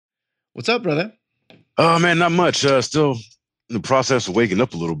What's up, brother? Oh man, not much. Still in the process of waking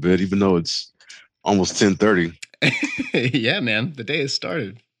up a little bit, even though it's almost 10:30. Yeah, man, the day has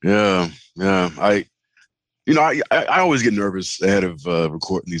started. Yeah, yeah. I always get nervous ahead of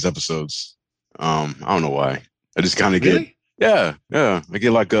recording these episodes. I don't know why. I just kind of get, Really? yeah. I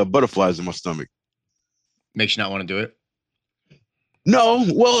get like butterflies in my stomach. Makes you not want to do it? No,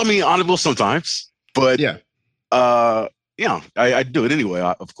 well, I mean, on well sometimes, but Yeah, uh, I do it anyway,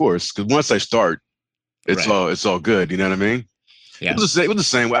 of course, because once I start, it's right. all good. You know what I mean? It Yeah. was the same. It was the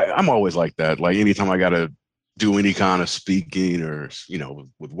same. I'm always like that. Like anytime I gotta do any kind of speaking or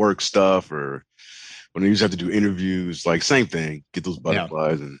with work stuff or when I used to have to do interviews, like same thing. Get those Yeah.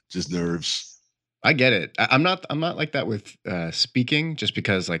 butterflies and just nerves. I get it. I'm not like that with speaking just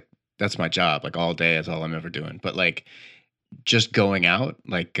because like that's my job. Like all day is all I'm ever doing. But like just going out,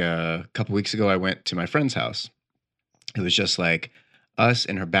 like a couple weeks ago I went to my friend's house. It was just like us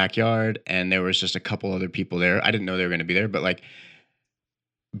in her backyard and there was just a couple other people there. I didn't know they were going to be there, but like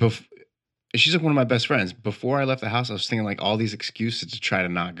bef- she's like one of my best friends. Before I left the house, I was thinking like all these excuses to try to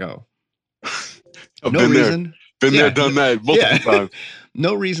not go. I've No reason. been there, Yeah. done that multiple Yeah. times.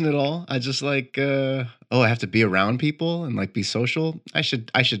 No reason at all. I just like I have to be around people and like be social. I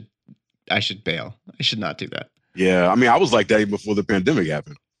should bail. I should not do that. Yeah, I mean, I was like that even before the pandemic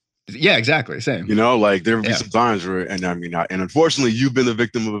happened. Yeah, exactly. Same. Like there would be Yeah. some times where, and I mean, and unfortunately, you've been the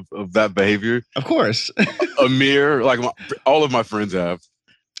victim of that behavior. Of course. Amir, like all of my friends have.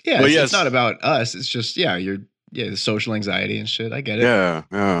 Yeah, But it's not yes, about us. It's just the social anxiety and shit. I get it. yeah.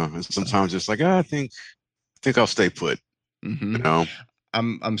 And sometimes it's like, I think I'll stay put. Hmm. You know,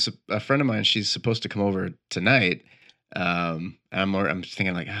 A friend of mine. She's supposed to come over tonight. And I'm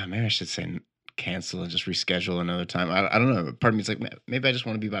thinking like, maybe I should say cancel and just reschedule another time. I don't know. Part of me is like, maybe I just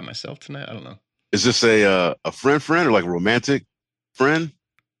want to be by myself tonight. I don't know. is this a friend or like a romantic friend?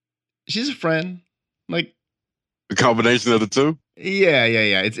 She's a friend. Like, A combination of the two? yeah.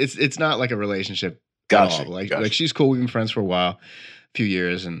 It's not like a relationship at all. Gotcha, Like gotcha. she's cool. We've been friends for a while, a few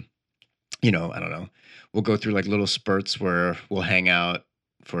years, and I don't know. We'll go through like little spurts where we'll hang out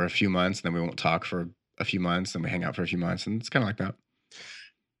for a few months, and then we won't talk for a few months, then we hang out for a few months, and it's kind of like that.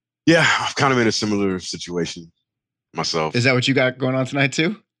 Yeah, I've kind of in a similar situation Is myself. that what you got going on tonight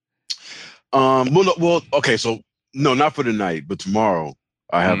too? Well, no, well, okay, so no, not for tonight, but tomorrow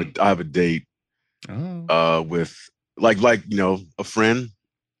Mm. I have a date Oh, with like a friend,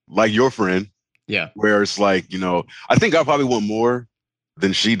 like your friend, yeah, where it's like I think I probably want more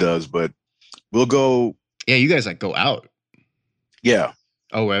than she does, but we'll go. yeah. You guys like go out. Yeah.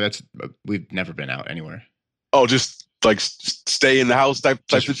 Oh, well, that's we've never been out anywhere. Oh, just like stay in the house type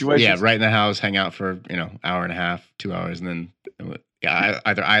Just yeah, situations. right in the house, hang out for hour and a half, 2 hours, and then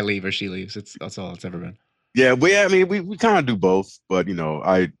either I leave or she leaves. That's all it's ever been. Yeah, I mean, we kind of do both, but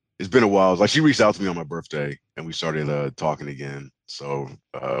it's been a while. Like she reached out to me on my birthday, and we started talking again. So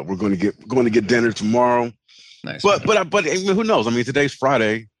we're going to get dinner tomorrow. Nice, But man. I mean, who knows? I mean, today's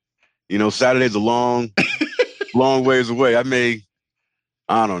Friday. Saturday's a long ways away.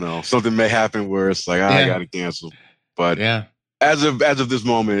 I don't know, something may happen where it's like I Yeah, got to cancel. But yeah. as of this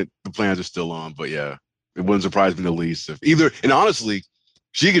moment, the plans are still on. But yeah, it wouldn't surprise me the least if either. And honestly,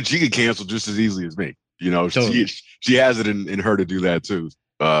 she could cancel just as easily as me. Totally. She has it in her to do that too.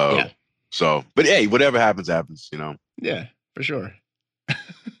 Uh, Yeah, so, but hey, whatever happens, happens. yeah, for sure.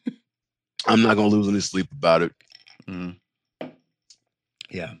 I'm not gonna lose any sleep about it. Mm,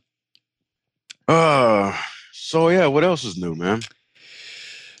 yeah. Uh, so yeah, what else is new, man?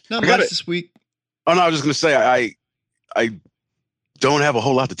 Not I got much it. this week. Oh no, I was just gonna say I don't have a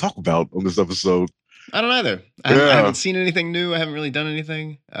whole lot to talk about on this episode. I don't either. I Yeah. haven't seen anything new. I haven't really done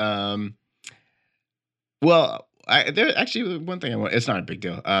anything. Well, there actually one thing I want. It's not a big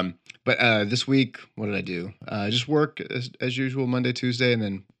deal. But this week, what did I do? Just work as usual, Monday, Tuesday, and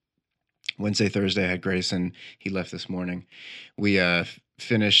then Wednesday, Thursday. I had Grayson. He left this morning. We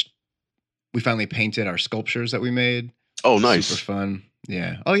finished. We finally painted our sculptures that we made. Oh, Super nice. fun.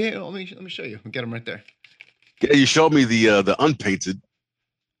 Yeah. Oh yeah. Let me show you. We got them right there. Yeah, you showed me the unpainted.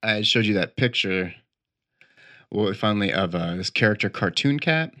 I showed you that picture. Well, we finally of this character cartoon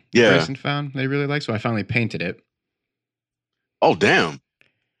cat that Yeah. Grayson found that he really liked. So I finally painted it. Oh, damn,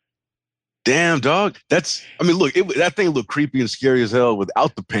 dog. I mean, look, that thing looked creepy and scary as hell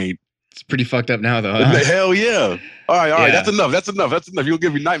without the paint. It's pretty fucked up now, though. The Huh? hell yeah. All right, all right. That's Yeah. enough. That's enough. That's enough. You'll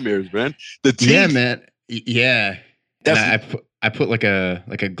give me nightmares, man. The Yeah, teeth. man. Yeah. And That's I put like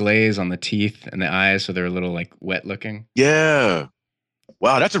a glaze on the teeth and the eyes so they're a little like wet looking. yeah.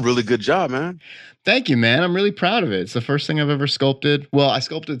 Wow, that's a really good job, man. Thank you, man. I'm really proud of it. It's the first thing I've ever sculpted. Well, I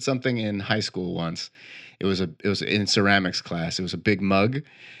sculpted something in high school once. It was in ceramics class. It was a big mug,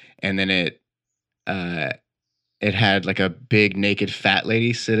 and then uh, it had like a big naked fat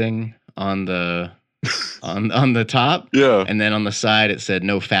lady sitting on the top, Yeah. and then on the side it said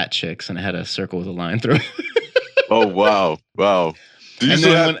no fat chicks, and it had a circle with a line through it. Oh wow, wow. And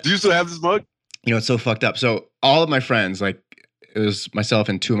then when Do you still have this mug? it's so fucked up. So all of my friends, like it was myself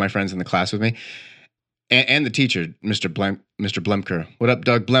and two of my friends in the class with me, and the teacher, Mr. Blemker. What up,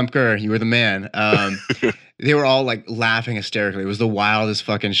 Doug Blemker? You were the man. They were all like laughing hysterically. It was the wildest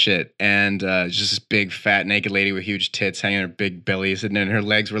fucking shit. And just this big fat naked lady with huge tits hanging her big belly sitting there, and her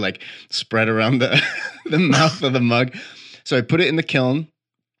legs were like spread around the the mouth of the mug. So I put it in the kiln.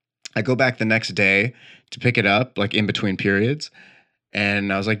 I go back the next day to pick it up, like in between periods.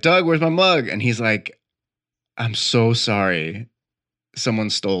 And I was like, Doug, where's my mug? And he's like, I'm so sorry. Someone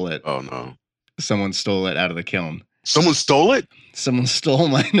stole it. Oh no. Someone stole it out of the kiln. Someone stole it? Someone stole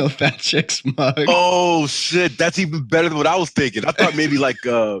my No Fat Chicks mug. Oh shit, that's even better than what I was thinking. I thought maybe like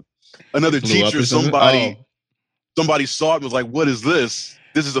another teacher or somebody saw it and was like, what is this?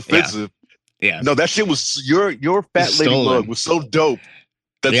 This is offensive. Yeah. No, that shit was your fat lady mug was so dope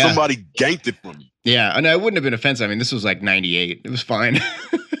that somebody ganked it from you. Yeah, and I wouldn't have been offensive. I mean, this was like 98. It was fine.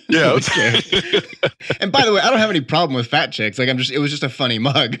 Yeah. And by the way, I don't have any problem with fat chicks. Like it was just a funny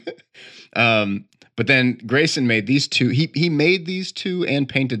mug. But then Grayson made these two. He made these two and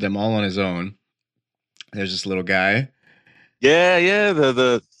painted them all on his own. There's this little guy. Yeah,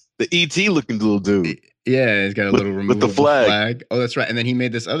 the ET looking little dude. Yeah, he's got a little removable with the flag. Oh, that's right. And then he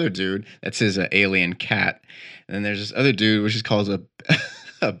made this other dude. That's his alien cat. And then there's this other dude, which is called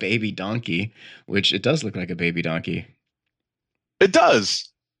a baby donkey, which it does look like a baby donkey. It does.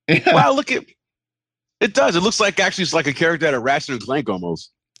 Yeah. Wow, look at it. Does. It looks like actually it's like a character out of Ratchet and Clank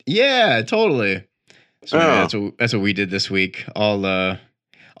almost. Yeah, totally. So yeah, that's what we did this week. I'll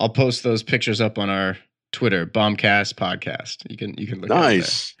post those pictures up on our Twitter, Bombcast podcast. You can look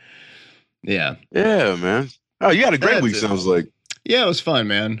nice. At it. Yeah. Yeah, man. Oh, you had a great week, sounds like. Yeah, it was fun,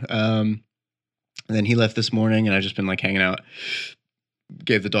 man. And then he left this morning, and I've just been like hanging out.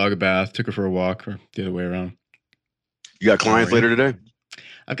 Gave the dog a bath, took her for a walk, or the other way around. You got clients later today?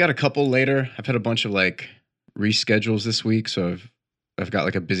 I've got a couple later. I've had a bunch of like reschedules this week, so I've got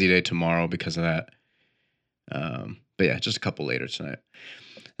like a busy day tomorrow because of that. But yeah, just a couple later tonight.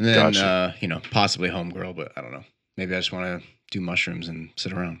 And then gotcha. Possibly homegirl, but I don't know. Maybe I just want to do mushrooms and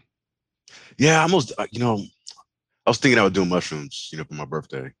sit around. Yeah, I almost I was thinking I would do mushrooms, for my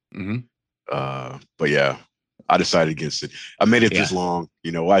birthday. Mm-hmm. But yeah, I decided against it. I made it this long,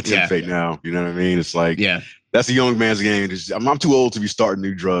 why tempt fate now? You know what I mean? It's like, that's a young man's game. I'm too old to be starting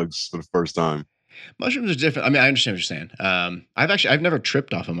new drugs for the first time. Mushrooms are different. I mean, I understand what you're saying. I've never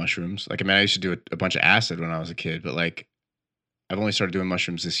tripped off of mushrooms. Like, I mean, I used to do a bunch of acid when I was a kid, but like, I've only started doing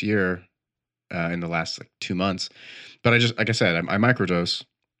mushrooms this year, in the last like 2 months. But like I said, I microdose,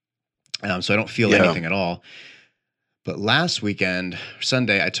 so I don't feel anything at all. But last weekend,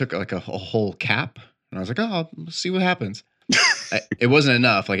 Sunday, I took like a whole cap, and I was like, oh, let's see what happens. It wasn't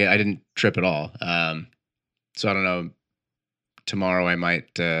enough. Like, I didn't trip at all. So I don't know. Tomorrow I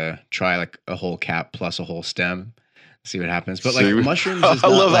might try like a whole cap plus a whole stem, see what happens. But like mushrooms, is I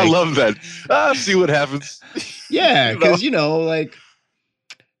love that. See what happens. Yeah, because like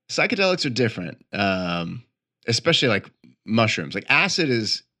psychedelics are different, especially like mushrooms. Like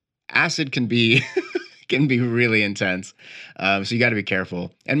acid can be can be really intense, so you got to be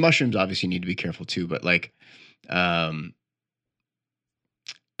careful. And mushrooms obviously need to be careful too. But like, I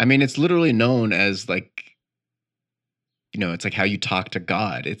mean, it's literally known as like, it's like how you talk to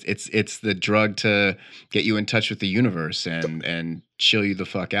God. It's the drug to get you in touch with the universe and chill you the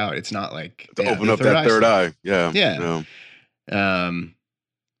fuck out. It's not like to open up that third eye. Yeah. Yeah.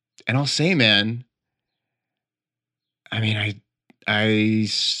 And I'll say, man, I mean, I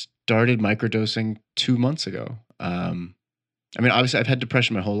started microdosing 2 months ago. I mean, obviously I've had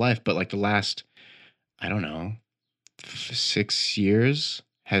depression my whole life, but like the last, I don't know, 6 years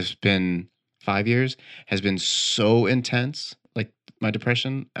has been 5 years has been so intense, like my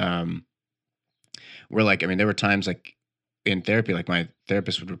depression, where like, I mean, there were times like in therapy, like my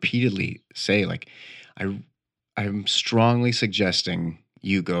therapist would repeatedly say like, I'm strongly suggesting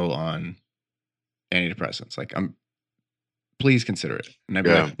you go on antidepressants. Like please consider it. And I'd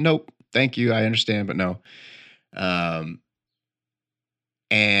be like, nope, thank you. I understand, but no.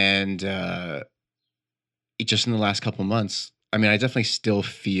 And just in the last couple months, I mean, I definitely still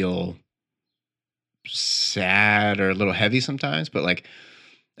feel sad or a little heavy sometimes, but like,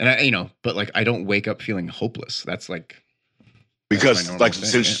 and but like, I don't wake up feeling hopeless. That's like, because like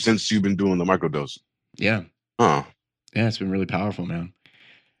since you've been doing the microdose. Yeah. Huh. Yeah. It's been really powerful, man.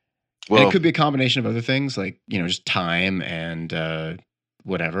 Well, and it could be a combination of other things like, just time and,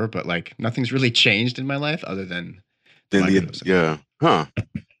 whatever, but like nothing's really changed in my life other than the Then microdosing. yeah, huh?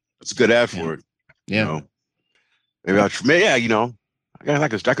 That's a good ad Yeah. for it. You Yeah. know, maybe yeah, you know, I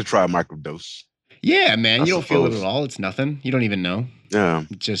could try a microdose. Yeah, man. I You don't feel it at suppose. all. It's nothing. You don't even know. Yeah,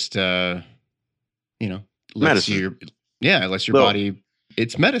 It just you know, lets medicine. your yeah, it lets your Little body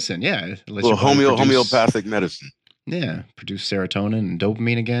it's medicine, yeah. It lets little your body produce homeopathic medicine. produce serotonin and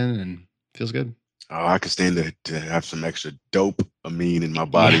dopamine again and feels good. Oh, I could stand to have some extra dopamine in my Yeah.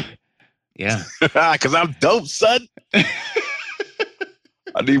 body. Yeah. Because I'm dope, son.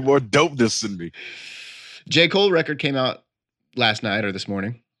 I need more dopeness in me. J. Cole record came out last night or this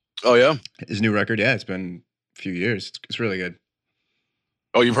morning. Oh, yeah? His new record, yeah, it's been a few years. It's really good.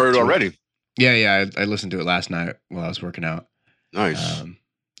 Oh, you've heard it already? Yeah. I listened to it last night while I was working out. Nice.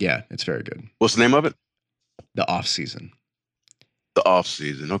 Yeah, it's very good. What's the name of it? The Off Season. The Off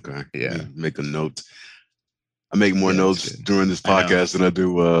Season. Okay. Yeah. Let me make a note. I make more Yeah, notes during this podcast than I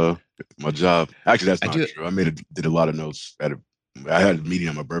do my job. Actually, that's not true. I did a lot of notes. I had a meeting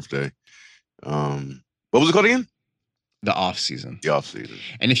on my birthday. What was it called again? The Off Season. The Off Season.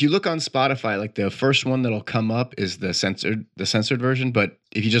 And if you look on Spotify, like the first one that'll come up is the censored version. But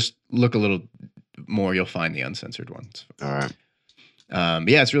if you just look a little more, you'll find the uncensored ones. All right.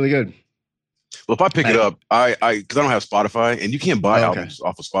 Yeah, it's really good. Well, if I pick it up, because I don't have Spotify, and you can't buy albums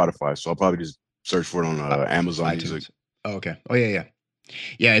off of Spotify, so I'll probably just search for it on Amazon iTunes. Music. Oh, okay. Oh yeah.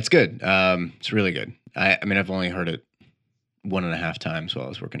 It's good. It's really good. I mean, I've only heard it 1.5 times while I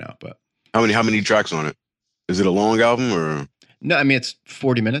was working out, but how many tracks on it? Is it a long album or? No, I mean it's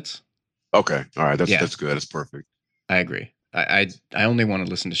 40 minutes. Okay, all right, that's good. That's perfect. I agree. I only want to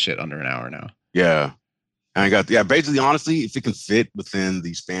listen to shit under an hour now. Yeah, and basically, honestly, if it can fit within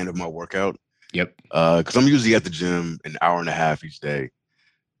the span of my workout. Yep. Because I'm usually at the gym an hour and a half each day.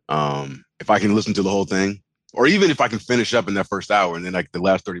 If I can listen to the whole thing, or even if I can finish up in that first hour and then like the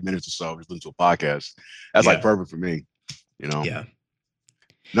last 30 minutes or so, just listen to a podcast, that's like perfect for me, you know? Yeah.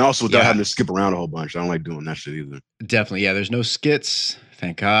 And also without having to skip around a whole bunch. I don't like doing that shit either. Definitely. Yeah. There's no skits.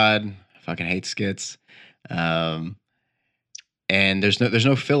 Thank God. I fucking hate skits. And there's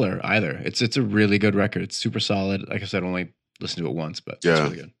no filler either. It's a really good record. It's super solid. Like I said, I only listened to it once, but it's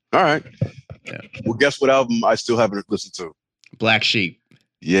really good. All right. Yeah. Well, guess what album I still haven't listened to? Black Sheep.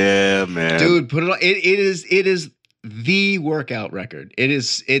 Yeah, man. Dude, put it on. It is the workout record.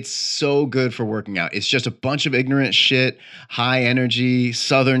 It's so good for working out. It's just a bunch of ignorant shit, high energy,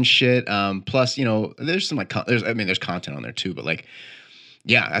 southern shit. Plus, there's some like there's content on there too, but like,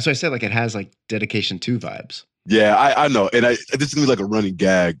 yeah, that's what I said. Like, it has like Dedication 2 vibes. Yeah, I know, and this is gonna be like a running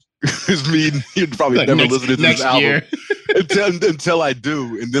gag. It's me. You'd probably like never listen to this album until I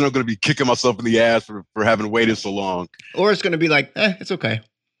do, and then I'm gonna be kicking myself in the ass for having waited so long. Or it's gonna be like, it's okay.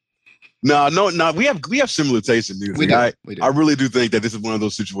 No. We have similar tastes in music. We do. I really do think that this is one of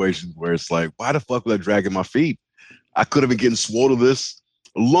those situations where it's like, why the fuck was I dragging my feet? I could have been getting swole to this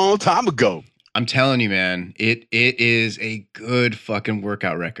a long time ago. I'm telling you, man, it is a good fucking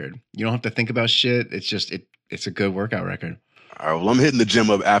workout record. You don't have to think about shit. It's just it's a good workout record. All right, well, I'm hitting the gym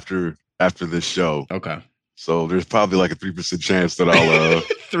up after this show. Okay. So there's probably like a 3% chance that I'll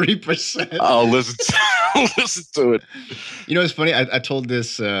 3%. I'll listen to it. You know, it's funny. I told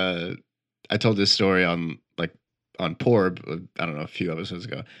this story on Porb. I don't know, a few episodes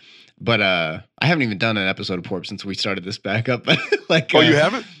ago, but I haven't even done an episode of Porb since we started this back up. Like, you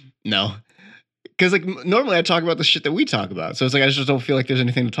haven't? No, because like normally I talk about the shit that we talk about, so it's like I just don't feel like there's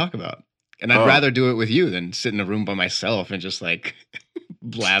anything to talk about, and I'd rather do it with you than sit in a room by myself and just like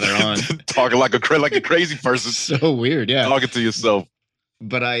blather on, talking like a crazy person. So weird, yeah. Talking to yourself.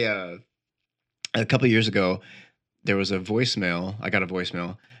 But a couple of years ago, there was a voicemail. I got a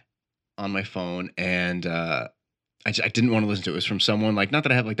voicemail on my phone, and I didn't want to listen to it. It was from someone, like, not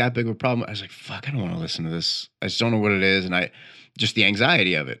that I have like that big of a problem. I was like, fuck, I don't want to listen to this. I just don't know what it is, and just the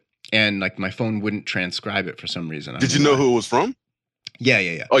anxiety of it, and like my phone wouldn't transcribe it for some reason. Did you know who it was from?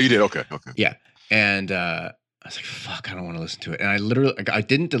 Yeah. Oh, you did? Okay. Yeah, and I was like, fuck, I don't want to listen to it, and I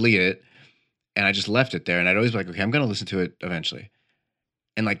didn't delete it, and I just left it there, and I'd always be like, okay, I'm gonna listen to it eventually.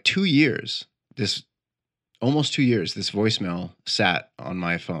 And like 2 years, almost 2 years, this voicemail sat on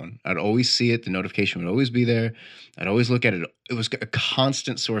my phone. I'd always see it. The notification would always be there. I'd always look at it. It was a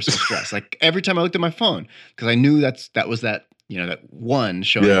constant source of stress. Like every time I looked at my phone, because I knew that was that one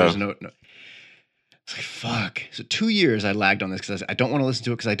showing there's no. It's like, fuck. So 2 years I lagged on this because I don't want to listen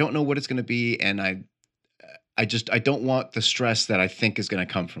to it because I don't know what it's going to be. And I don't want the stress that I think is going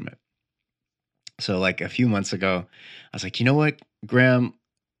to come from it. So like a few months ago, I was like, you know what, Graham,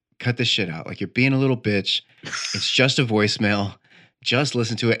 cut this shit out. Like, you're being a little bitch. It's just a voicemail. Just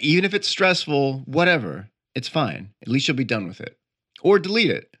listen to it. Even if it's stressful, whatever. It's fine. At least you'll be done with it. or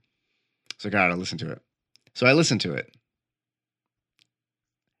delete it. So I gotta listen to it. So I listened to it.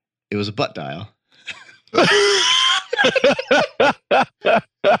 It was a butt dial. There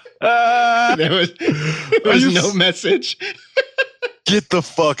was no message. Get the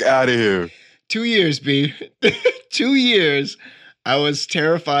fuck out of here. 2 years, B. 2 years. I was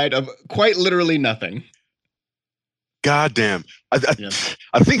terrified of quite literally nothing. God damn. I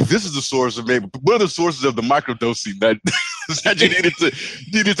think this is the source of maybe one of the sources of the microdosing that you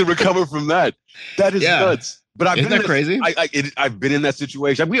needed to recover from that. That is nuts. But I've Isn't been that crazy? I've been in that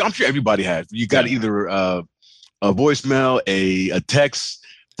situation. I'm sure everybody has. You got either a voicemail, a text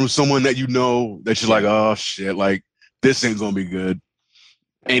from someone that you know that you're like, oh shit, like this ain't gonna be good,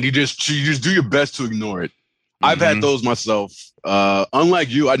 and you just do your best to ignore it. Mm-hmm. I've had those myself. Unlike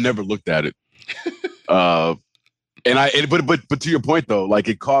you, I never looked at it. But to your point though, like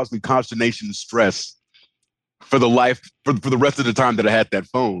it caused me consternation and stress for the rest of the time that I had that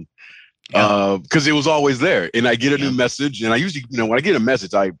phone. Because it was always there, and I get a new message, and I usually, when I get a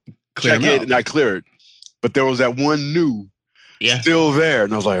message, I check it and I clear it. But there was that one new still there,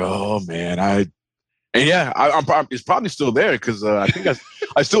 and I was like, oh man, it's probably still there because I think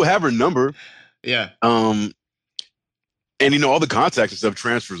I still have her number. Yeah. And all the contacts and stuff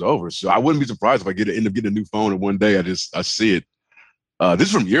transfers over, so I wouldn't be surprised if I end up getting a new phone and one day I see it. This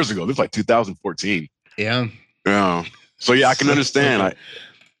is from years ago. This is like 2014. Yeah. Yeah. So I can understand.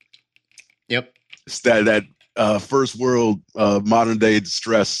 Yep. It's that first world modern day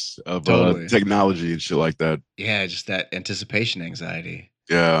stress of technology and shit like that. Yeah, just that anticipation anxiety.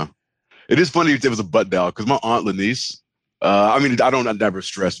 Yeah. It is funny if it was a butt dial because my aunt Lanice, I never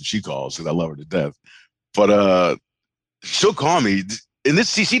stress when she calls because I love her to death. But she'll call me, and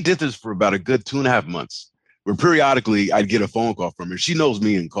she did this for about a good 2.5 months, where periodically I'd get a phone call from her. She knows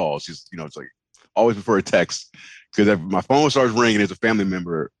me in calls. She's, it's like always prefer a text because if my phone starts ringing as a family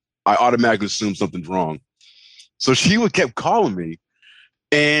member, I automatically assume something's wrong. So she kept calling me,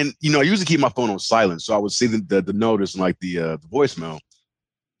 and I usually keep my phone on silent, so I would see the notice and like the voicemail,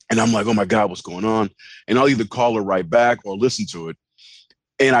 and I'm like, oh my god, what's going on? And I'll either call her right back or listen to it.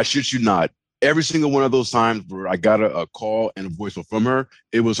 And I shit you not, every single one of those times where I got a call and a voicemail from her,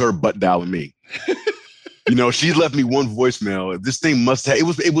 it was her butt dialing me. She left me one voicemail. This thing must have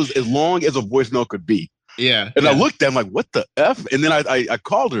it was as long as a voicemail could be. Yeah. And I looked at him like, what the F? And then I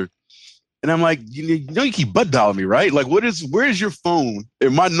called her and I'm like, you keep butt dialing me, right? Like, where's your phone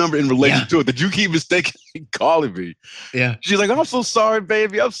and my number in relation to it that you keep mistakenly calling me? Yeah. She's like, I'm so sorry,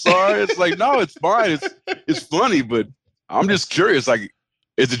 baby. I'm sorry. It's like, no, it's fine. It's funny, but I'm just curious. Like,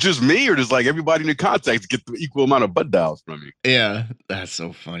 is it just me or does like everybody in your contacts get the equal amount of butt dials from me? Yeah. That's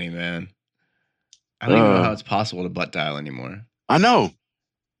so funny, man. I don't even know how it's possible to butt dial anymore. I know.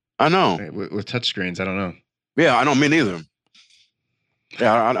 With touchscreens, I don't know. Yeah, I don't mean either.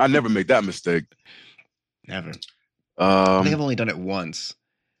 Yeah, I never make that mistake. Never. I think I've only done it once,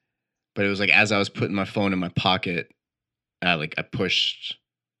 but it was like as I was putting my phone in my pocket, I pushed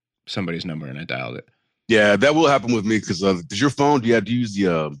somebody's number and I dialed it. Yeah, that will happen with me because does your phone? Do you have to use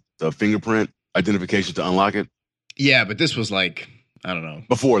the fingerprint identification to unlock it? Yeah, but this was like I don't know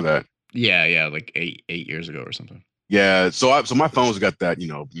before that. Yeah, like 8 years ago or something. Yeah, so my phone's got that,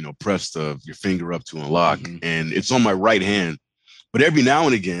 press your finger up to unlock, and it's on my right hand. But every now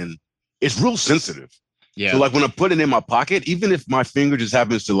and again, it's real sensitive. Yeah. So like when I put it in my pocket, even if my finger just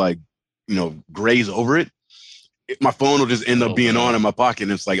happens to graze over it, my phone will just end up being on in my pocket.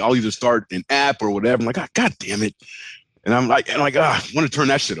 And it's like I'll either start an app or whatever. I'm like, God damn it. And I'm like, I want to turn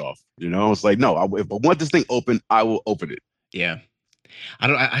that shit off. It's like, no, if I want this thing open, I will open it. Yeah.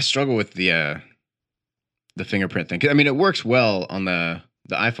 I struggle with the fingerprint thing. I mean, it works well on the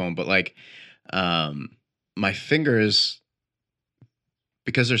iPhone, but like my fingers,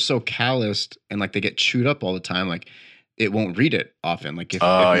 because they're so calloused and like they get chewed up all the time, like it won't read it often. Like if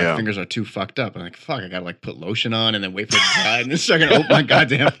my fingers are too fucked up, I'm like, fuck, I gotta like put lotion on and then wait for it to dry and then start gonna open my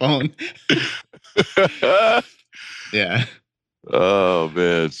goddamn phone. Yeah. Oh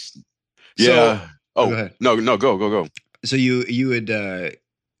man. Yeah. So, go ahead. No, go. So you would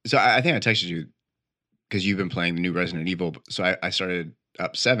so I think I texted you because you've been playing the new Resident Evil. So I started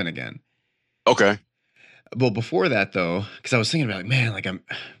up 7 again. Okay. Well, before that though, because I was thinking about man, like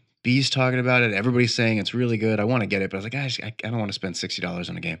B's talking about it. Everybody's saying it's really good. I want to get it, but I was like, gosh, I don't want to spend $60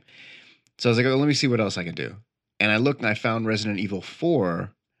 on a game. So I was like, let me see what else I can do. And I looked and I found Resident Evil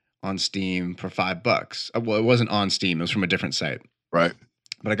 4 on Steam for $5. Well, it wasn't on Steam. It was from a different site. Right.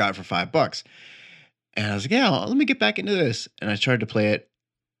 But I got it for $5. And I was like, yeah, let me get back into this. And I tried to play it.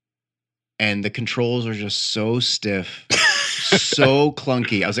 And the controls are just so stiff, so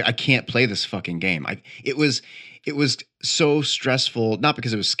clunky. I was like, I can't play this fucking game. It was it was so stressful, not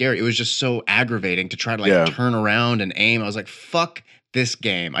because it was scary. It was just so aggravating to try to like Yeah. turn around and aim. I was like, fuck this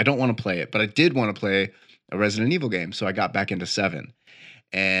game. I don't want to play it, but I did want to play a Resident Evil game. So I got back into 7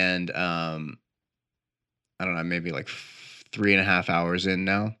 and, I don't know, maybe like 3.5 hours in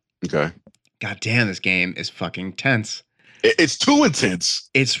now. Okay. God damn, this game is fucking tense. It's too intense.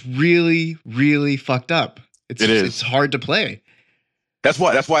 It's really, really fucked up. It is. It's hard to play. That's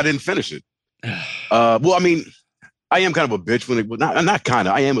why I didn't finish it. Well, I mean, I am kind of a bitch when it not kind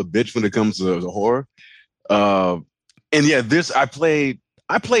of. I am a bitch when it comes to horror. And yeah, I played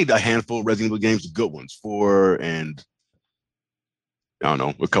a handful of Resident Evil games, the good ones, 4 and I don't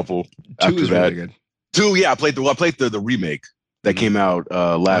know, a couple 2 after is that. really good. 2, yeah, I played the remake that came out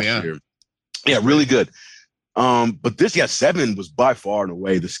last year. Yeah, really good. But this, 7 was by far and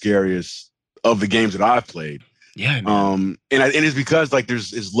away the scariest of the games that I've played. Yeah, man. And it's because like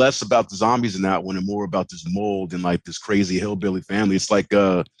it's less about the zombies in that one and more about this mold and like this crazy hillbilly family. It's like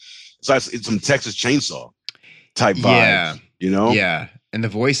it's some Texas Chainsaw type vibes, you know? Yeah, and the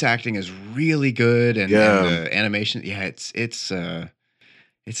voice acting is really good, and the animation. Yeah, it's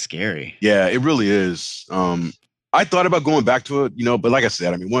scary. Yeah, it really is. I thought about going back to it, but like I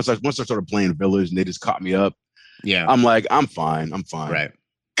said, I mean, once I started playing Village and they just caught me up, yeah, I'm like, I'm fine, right?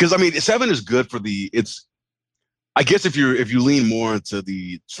 Because I mean, 7 is good for I guess if you lean more into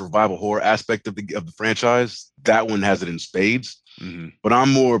the survival horror aspect of the franchise, that one has it in spades. Mm-hmm. But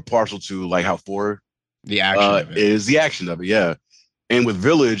I'm more partial to like how 4 the action of it. is the action of it, yeah. And with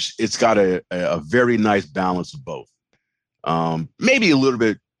Village, it's got a very nice balance of both. Maybe a little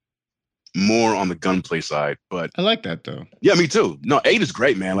bit more on the gunplay side, but I like that though. Yeah, me too. No, 8 is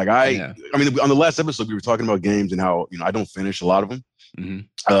great, man. Like I mean, on the last episode we were talking about games and how I don't finish a lot of them.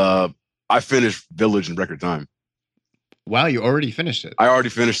 Mm-hmm. I finished Village in record time. Wow, you already finished it. I already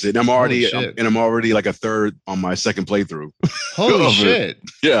finished it. And I'm already like a third on my second playthrough. Holy shit!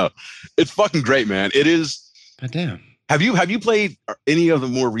 Yeah, it's fucking great, man. It is. God damn. Have you played any of the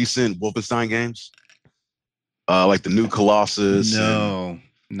more recent Wolfenstein games? Like the new Colossus? No.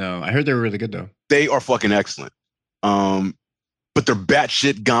 I heard they were really good though. They are fucking excellent. But they're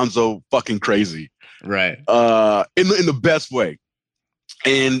batshit gonzo fucking crazy. Right. In the best way.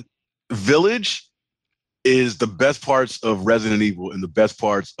 And Village is the best parts of Resident Evil and the best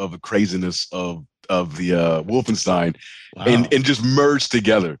parts of the craziness of the Wolfenstein, wow. and just merged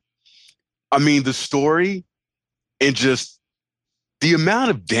together. I mean, the story and just the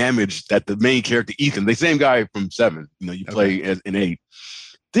amount of damage that the main character, Ethan, the same guy from 7, you play as in 8.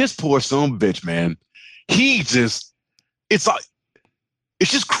 This poor son of a bitch, man. It's just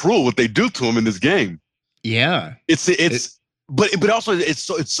cruel what they do to him in this game. Yeah. But also it's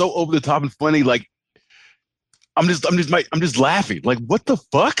so over the top and funny. Like I'm just laughing. Like, what the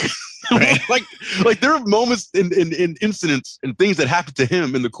fuck? Right. like there are moments in incidents and things that happen to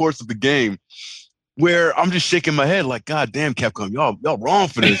him in the course of the game where I'm just shaking my head like, God damn, Capcom, y'all wrong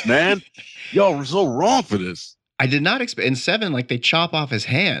for this, man. Y'all were so wrong for this. I did not expect in 7, like they chop off his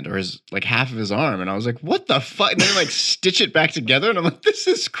hand or his like half of his arm, and I was like, "What the fuck?" And then like stitch it back together, and I'm like, "This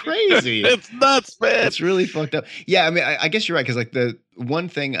is crazy." It's nuts, man. It's really fucked up. Yeah, I mean, I guess you're right because like the one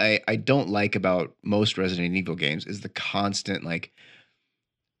thing I don't like about most Resident Evil games is the constant like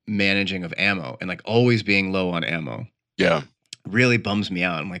managing of ammo and like always being low on ammo. Yeah, really bums me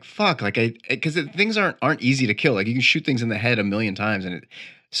out. I'm like, fuck, like because things aren't easy to kill. Like you can shoot things in the head 1,000,000 times, and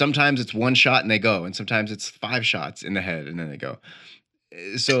sometimes it's 1 shot and they go, and sometimes it's 5 shots in the head and then they go.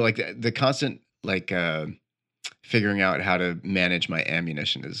 So like the constant like figuring out how to manage my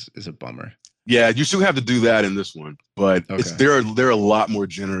ammunition is a bummer. Yeah, you still have to do that in this one, but they're a lot more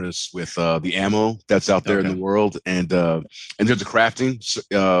generous with the ammo that's out there in the world, and there's a crafting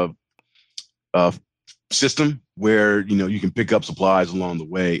system where you can pick up supplies along the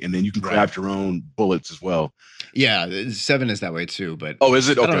way, and then you can craft your own bullets as well. Yeah, 7 is that way too, but is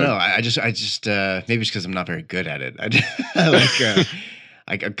it? Okay. I don't know. I just maybe it's because I'm not very good at it.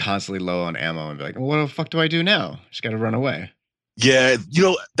 I'm constantly low on ammo and be like, well, what the fuck do I do now? Just got to run away. Yeah,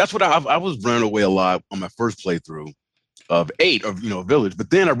 that's what I was running away a lot on my first playthrough of 8 of Village, but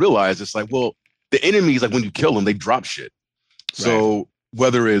then I realized it's like, well, the enemies, like when you kill them, they drop shit. So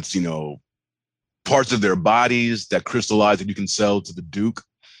whether it's parts of their bodies that crystallize that you can sell to the Duke,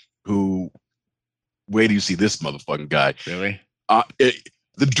 who, wait till you see this motherfucking guy. Really?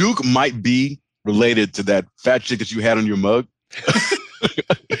 The Duke might be related to that fat chick that you had on your mug.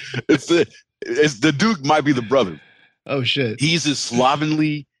 It's the Duke might be the brother. Oh shit! He's as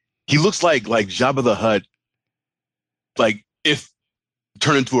slovenly. He looks like Jabba the Hutt, like if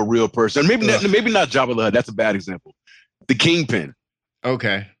turned into a real person. Maybe not Jabba the Hutt. That's a bad example. The Kingpin.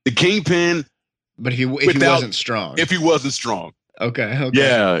 Okay. The Kingpin But if he wasn't strong. If he wasn't strong. Okay.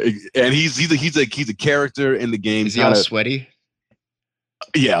 Yeah, and he's a character in the game. Is he all sweaty?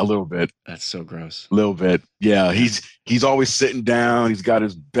 Yeah, a little bit. That's so gross. A little bit. Yeah, he's always sitting down. He's got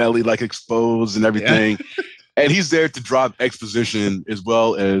his belly like exposed and everything. Yeah. And he's there to drop exposition as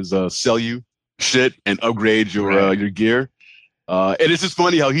well as sell you shit and upgrade your gear. And it's just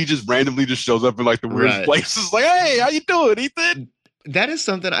funny how he just randomly just shows up in like the weirdest places. Like, hey, how you doing, Ethan? That is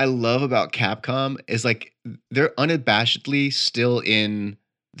something I love about Capcom is like they're unabashedly still in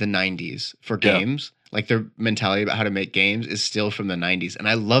the 90s for games. Like their mentality about how to make games is still from the 90s. And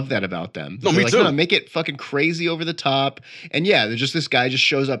I love that about them. No, me too. No, make it fucking crazy over the top. And yeah, there's just this guy just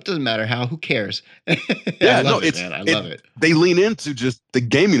shows up. Doesn't matter how. Who cares? Yeah, I love it. They lean into just the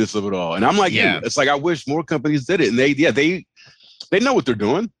gaminess of it all. And I'm like, it's like I wish more companies did it. And they know what they're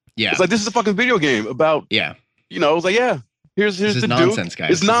doing. Yeah. It's like, this is a fucking video game about, it's like, here's the nonsense,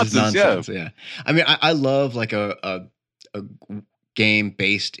 guys. It's nonsense. Yeah. I mean, I love like a game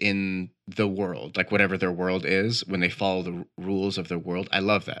based in the world, like whatever their world is, when they follow the rules of their world. I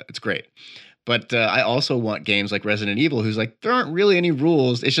love that. It's great. But I also want games like Resident Evil, who's like, there aren't really any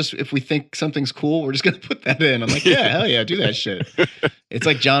rules. It's just if we think something's cool, we're just going to put that in. I'm like, yeah, hell yeah, do that shit. It's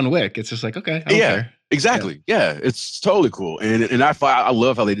like John Wick. It's just like, okay, I don't care. Exactly. Yeah, it's totally cool. And I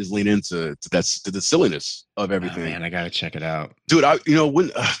love how they just lean into the silliness of everything. Oh, man, I got to check it out. Dude, I'll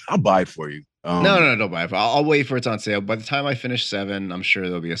buy it for you. No, don't buy it. I'll wait for it's on sale. By the time I finish 7, I'm sure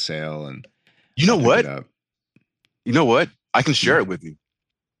there'll be a sale. And you know what? I can share it with you.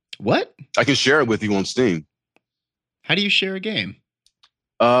 What? I can share it with you on Steam. How do you share a game?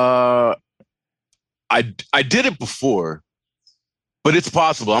 I did it before, but it's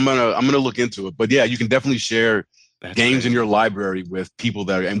possible. I'm gonna look into it. But yeah, you can definitely share games in your library with people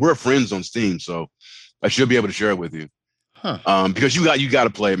and we're friends on Steam, so I should be able to share it with you. Huh. Because you got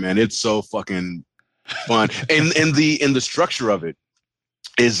to play it, man. It's so fucking fun. and the structure of it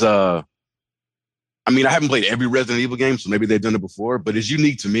is I mean, I haven't played every Resident Evil game, so maybe they've done it before, but it's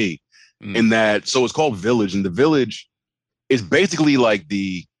unique to me in that. So it's called Village, and the Village is basically like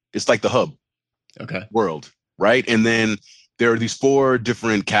it's like the hub world, right? And then there are these 4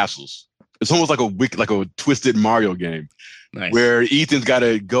 different castles. It's almost like a twisted Mario game, where Ethan's got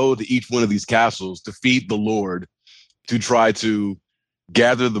to go to each one of these castles, defeat the Lord, to try to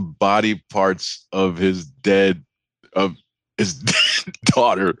gather the body parts of his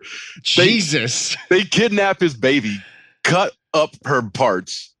daughter. Jesus. They kidnap his baby, cut up her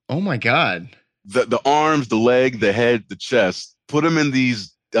parts. Oh my God. The arms, the leg, the head, the chest, put them in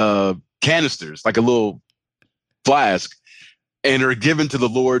these canisters, like a little flask, and are given to the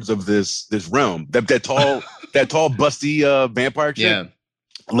lords of this realm. That tall, busty vampire chick. Yeah.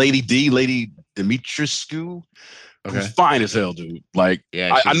 Lady Dimitrescu. Okay. Who's fine as hell, dude. Like,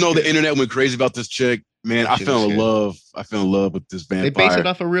 I know the internet went crazy about this chick. Man, I fell in love with this vampire. They base it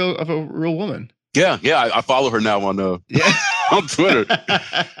off a real woman. Yeah. I follow her now on on Twitter.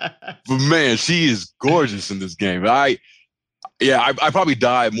 But man, she is gorgeous in this game. I probably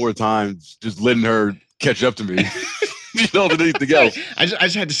died more times just letting her catch up to me. Than anything else. I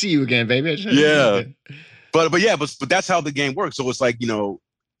just had to see you again, baby. But that's how the game works. So it's like,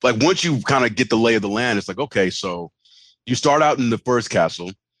 like once you kind of get the lay of the land, it's like, okay, so you start out in the first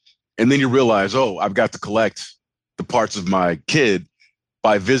castle, and then you realize, oh, I've got to collect the parts of my kid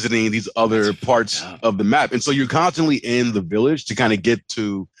by visiting these other parts of the map. And so you're constantly in the village to kind of get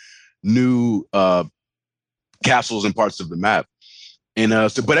to new castles and parts of the map. And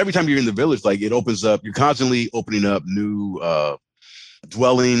but every time you're in the village, like it opens up, you're constantly opening up new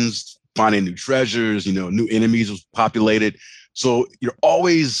dwellings, finding new treasures, new enemies populated. So you're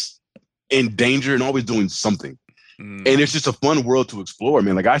always in danger and always doing something. And it's just a fun world to explore,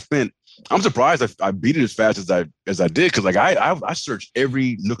 man. Like I'm surprised I beat it as fast as I did. Cause like I searched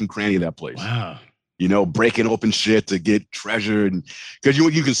every nook and cranny of that place. Wow. Breaking open shit to get treasure, and cause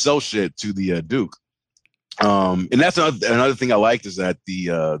you can sell shit to the Duke. And that's another thing I liked is that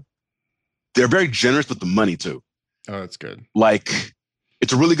they're very generous with the money too. Oh, that's good. Like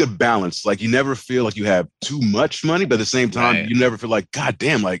it's a really good balance. Like you never feel like you have too much money, but at the same time, you never feel like, God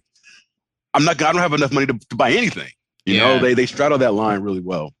damn, like I don't have enough money to buy anything. They straddle that line really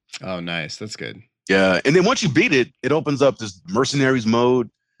well. Oh, nice. That's good. Yeah. And then once you beat it, it opens up this mercenaries mode,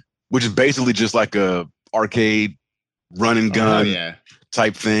 which is basically just like a arcade run and gun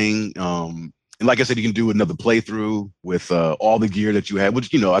type thing. And like I said, you can do another playthrough with all the gear that you had,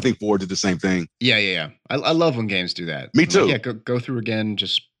 which, I think 4 did the same thing. Yeah. I love when games do that. Me too. Like, go through again,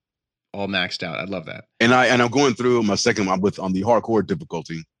 just all maxed out. I love that. And I'm going through my second one on the hardcore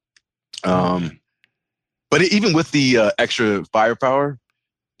difficulty. But even with the extra firepower,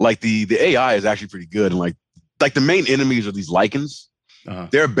 like the AI is actually pretty good, and like the main enemies are these lichens.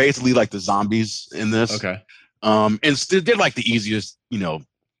 They're basically like the zombies in this. Okay. And they're like the easiest,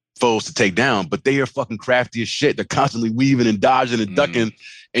 foes to take down, but they are fucking crafty as shit. They're constantly weaving and dodging and ducking,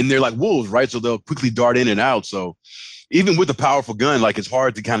 and they're like wolves, right? So they'll quickly dart in and out. So even with a powerful gun, like it's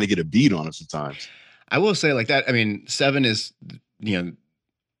hard to kind of get a beat on it sometimes. I will say like that. I mean, 7 is, the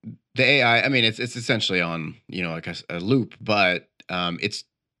AI. I mean, it's essentially on, like a loop, but it's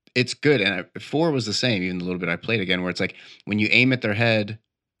good. And 4 was the same, even the little bit I played again, where it's like when you aim at their head,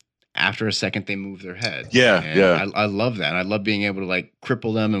 after a second they move their head. Yeah, and yeah. I love that. I love being able to like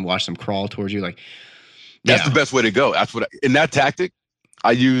cripple them and watch them crawl towards you. Like that's the best way to go. That's in that tactic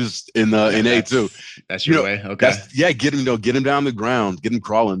I used in A too. That's your way. Okay. Get him down the ground, get him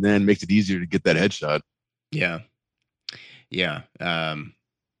crawling, then makes it easier to get that headshot. Yeah. Yeah.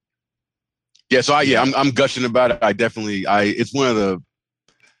 So I'm gushing about it. It's one of the.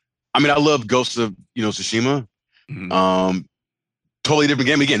 I mean, I love Ghost of Tsushima. Mm-hmm. Totally different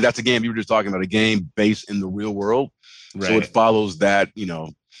game. Again, that's a game you were just talking about, a game based in the real world. Right. So it follows that,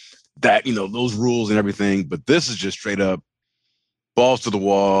 those rules and everything. But this is just straight up balls to the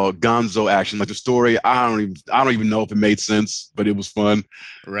wall, gonzo action. Like the story, I don't even know if it made sense, but it was fun.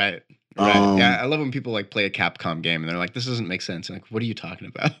 Right. Right. Yeah, I love when people like play a Capcom game and they're like, "This doesn't make sense." I'm like, what are you talking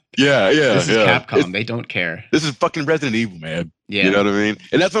about? Yeah. This is Capcom. They don't care. This is fucking Resident Evil, man. Yeah. You know what I mean?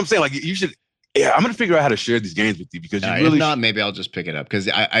 And that's what I'm saying. Like, you should. Yeah, I'm gonna figure out how to share these games with you because you really. If not, maybe I'll just pick it up because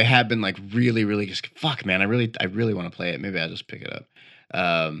I have been like really, really just fuck, man. I really want to play it. Maybe I'll just pick it up.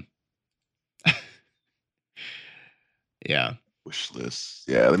 Yeah. Wish list.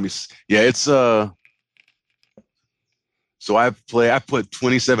 Yeah. Let me. Yeah, it's So I put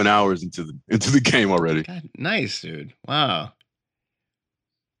 27 hours into the game already. God, nice, dude. Wow.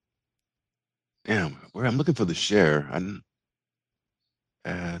 Damn, I'm looking for the share.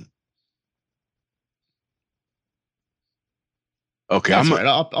 Okay, that's right.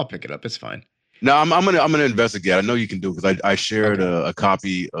 I'll pick it up. It's fine. No, I'm gonna investigate. I know you can do it because I shared a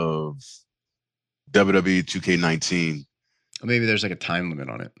copy of WWE 2K19. Maybe there's like a time limit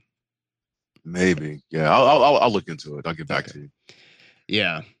on it. Maybe, yeah. I'll look into it. I'll get back to you.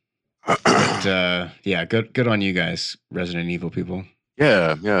 Yeah. But, yeah, good on you guys, Resident Evil people.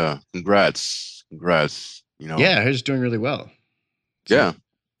 Yeah. Congrats. Yeah, he's doing really well. So yeah,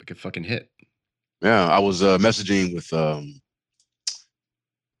 like a fucking hit. Yeah, I was messaging with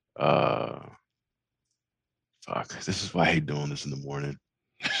fuck. This is why I hate doing this in the morning.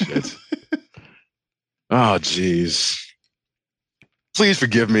 Shit. Oh, jeez. Please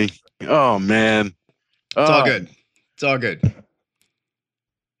forgive me. Oh man. It's all good. It's all good.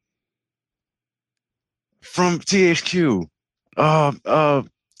 From THQ.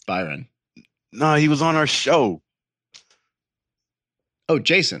 Byron. No, he was on our show. Oh,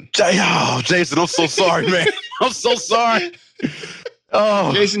 Jason. Jason, I'm so sorry, man. I'm so sorry.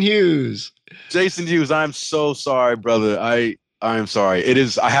 Oh, Jason Hughes. I'm so sorry, brother. I am sorry.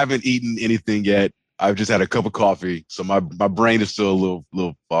 I haven't eaten anything yet. I've just had a cup of coffee, so my brain is still a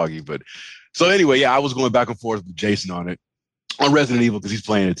little foggy. But so anyway, yeah, I was going back and forth with Jason on Resident Evil because he's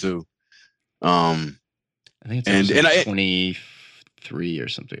playing it too. I think it's 23 or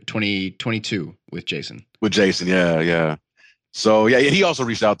something. 2022 with Jason. With Jason, yeah. So yeah, he also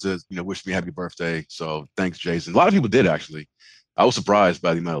reached out to wish me happy birthday. So thanks, Jason. A lot of people did actually. I was surprised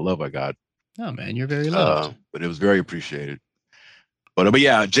by the amount of love I got. Oh man, you're very loved. But it was very appreciated. But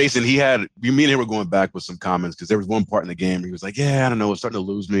yeah, Jason, me and him were going back with some comments because there was one part in the game where he was like, "Yeah, I don't know, it's starting to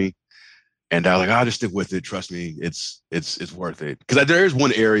lose me," and I was like, "I'll just stick with it. Trust me, it's worth it." Because there is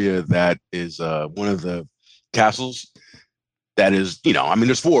one area that is one of the castles that is,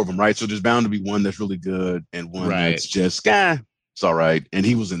 there's 4 of them, right? So there's bound to be one that's really good and one that's just, it's all right. And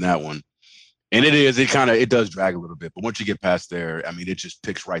he was in that one. And it does drag a little bit. But once you get past there, it just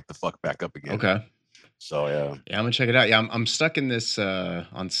picks right the fuck back up again. Okay. So, yeah. Yeah, I'm going to check it out. Yeah, I'm stuck in this,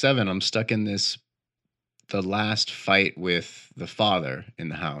 on 7, I'm stuck in this, the last fight with the father in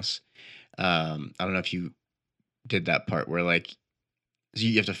the house. I don't know if you did that part where, like,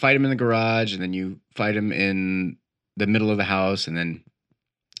 you have to fight him in the garage, and then you fight him in the middle of the house, and then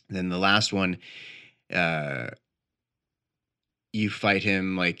the last one, you fight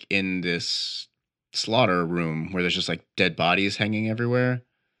him like in this slaughter room where there's just like dead bodies hanging everywhere.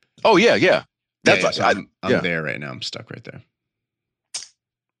 Oh yeah. That's so I'm there right now. I'm stuck right there.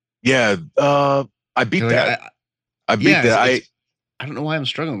 Yeah, I beat that. I beat that. I don't know why I'm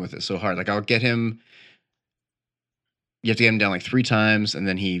struggling with it so hard. Like I'll get him. You have to get him down like 3 times, and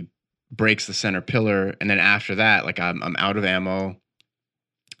then he breaks the center pillar, and then after that, like I'm out of ammo,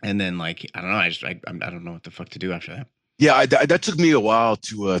 and then like I don't know. I don't know what the fuck to do after that. Yeah, that took me a while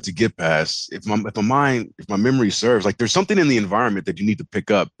to get past. If my memory serves, like there's something in the environment that you need to pick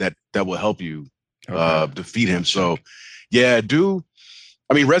up that will help you Okay. defeat him. So, Check. yeah, do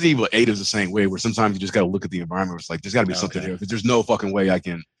I mean Resident Evil 8 is the same way, where sometimes you just got to look at the environment. It's like there's got to be something Okay. here because there's no fucking way I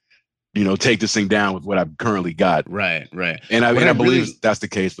can take this thing down with what I've currently got. Right, right. And What I I believe really that's the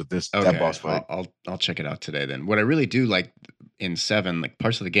case with that okay, boss fight. I'll check it out today then. What I really do like in 7, like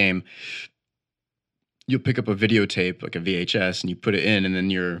parts of the game, you'll pick up a videotape, like a VHS, and you put it in, and then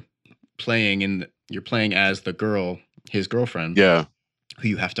you're playing as the girl, his girlfriend, Yeah, who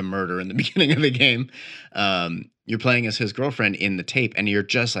you have to murder in the beginning of the game. You're playing as his girlfriend in the tape, and you're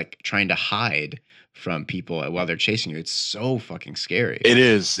just like trying to hide from people while they're chasing you. It's so fucking scary. it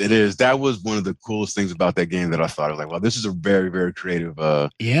is. It is. That was one of the coolest things about that game that I thought. I was like, wow, this is a very, very creative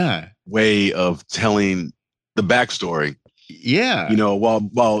Yeah, way of telling the backstory. yeah,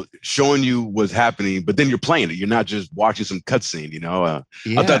 While showing you what's happening, but then you're playing it. You're not just watching some cutscene. I thought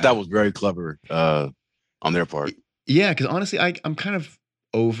yeah. that was very clever on their part. Yeah, because honestly, I'm kind of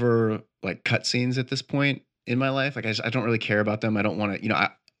over like cutscenes at this point in my life. Like I don't really care about them. I don't want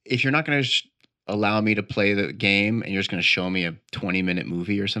to, if you're not going to allow me to play the game and you're just going to show me a 20-minute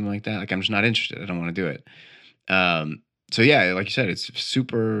movie or something like that, like I'm just not interested. I don't want to do it. So yeah, like you said, it's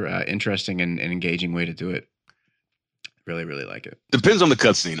super interesting and engaging way to do it. Really, really like it. Depends on the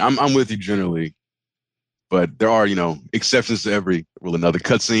cutscene. I'm with you generally, but there are exceptions to every rule. Another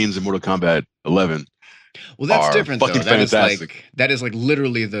cutscenes in Mortal Kombat 11 Well, that's are different though. fucking fantastic. That is like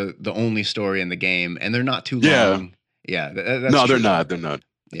literally the only story in the game, and they're not too Yeah, long. Yeah, that's no, true they're though. not. They're not.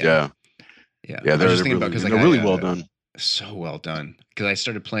 Yeah, Yeah, yeah. yeah, I was just they're thinking about really because and like they're really well done. so well done because I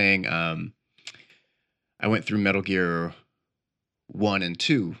started playing. I went through Metal Gear 1 and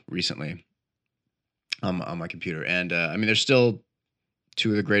 2 recently on my computer, and I mean, there's still two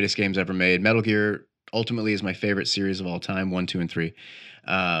of the greatest games ever made. Metal Gear ultimately is my favorite series of all time. 1, 2, and 3.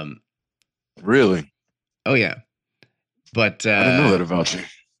 Um, Really, oh yeah, but I didn't know that about you.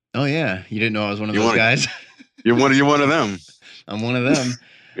 oh yeah, you didn't know I was one of You those want guys. you're one of them. I'm one of them.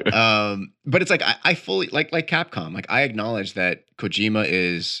 But it's like I fully like Capcom. Like I acknowledge that Kojima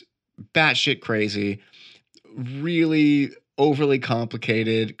is batshit crazy, really overly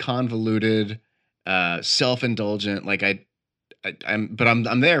complicated, convoluted, self-indulgent. Like I'm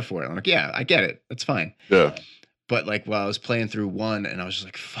there for it. I'm like, yeah, I get it. That's fine. Yeah. But like while I was playing through 1, and I was just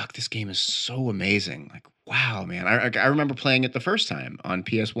like, fuck, this game is so amazing. Like, wow, man. I remember playing it the first time on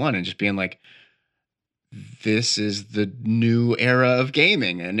PS1 and just being like, this is the new era of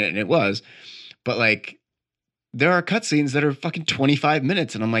gaming, and it was. But like, there are cutscenes that are fucking 25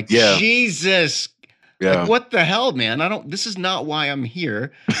 minutes, and I'm like, Yeah. Jesus, like Yeah. what the hell, man? This is not why I'm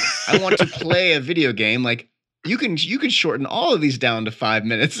here. I want to play a video game. Like you can shorten all of these down to 5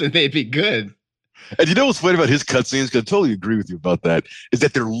 minutes and they'd be good. And you know what's funny about his cutscenes? Because I totally agree with you about that. Is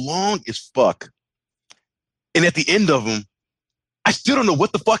that they're long as fuck, and at the end of them, I still don't know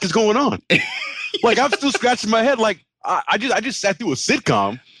what the fuck is going on. Like I'm still scratching my head. Like I just sat through a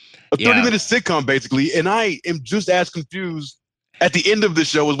sitcom, a 30-minute sitcom basically, and I am just as confused at the end of the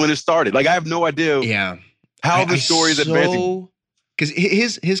show as when it started. Like I have no idea how the story is advancing. Because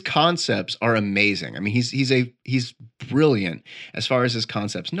his concepts are amazing. I mean, he's brilliant as far as his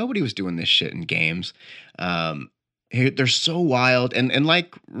concepts. Nobody was doing this shit in games. They're so wild, and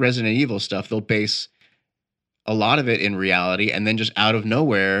like Resident Evil stuff, they'll base a lot of it in reality, and then just out of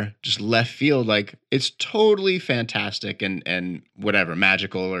nowhere, just left field, like it's totally fantastic and whatever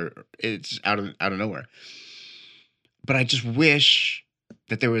magical, or it's out of nowhere. But I just wish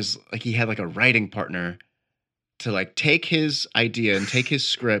that there was like he had like a writing partner to like take his idea and take his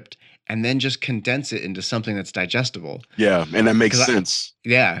script and then just condense it into something that's digestible. Yeah, and that makes sense.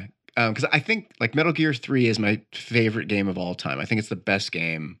 Because I think like Metal Gear 3 is my favorite game of all time. I think it's the best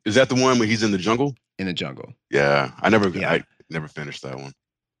game. Is that the one where he's in the jungle? In the jungle. Yeah, I never finished that one.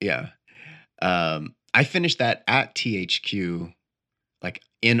 Yeah. I finished that at THQ, like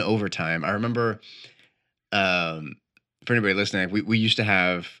in overtime. I remember, for anybody listening, we used to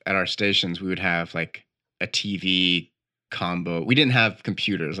have at our stations, we would have like a TV combo. We didn't have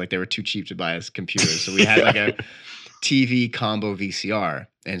computers, like they were too cheap to buy us computers. So we had like a TV combo VCR,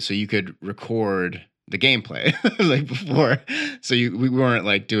 and so you could record the gameplay like before. So we weren't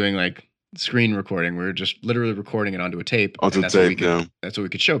like doing like screen recording. We were just literally recording it onto a tape. That's what we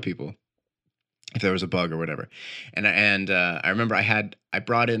could show people if there was a bug or whatever. And I remember I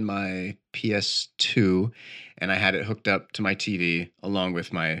brought in my PS2 and I had it hooked up to my TV along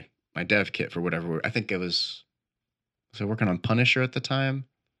with my dev kit for whatever. I think was I working on Punisher at the time?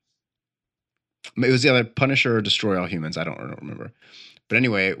 It was either Punisher or Destroy All Humans. I don't remember. But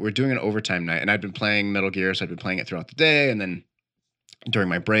anyway, we're doing an overtime night, and I'd been playing Metal Gear, so I'd been playing it throughout the day, and then during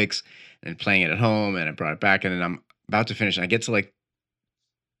my breaks, and playing it at home, and I brought it back, and then I'm about to finish, and I get to like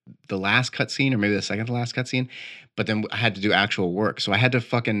the last cutscene, or maybe the second to last cutscene, but then I had to do actual work, so I had to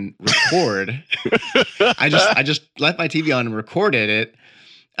fucking record. I just left my TV on and recorded it,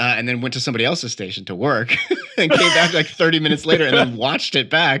 and then went to somebody else's station to work, and came back like 30 minutes later, and then watched it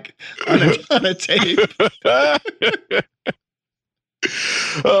back on a tape.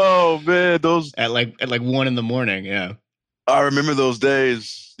 Oh man, those at like 1 a.m. Yeah, I remember those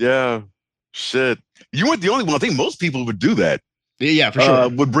days. Yeah, shit. You weren't the only one. I think most people would do that. Yeah, for sure.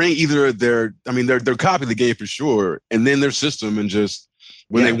 Would bring either their copy of the game for sure, and then their system, and just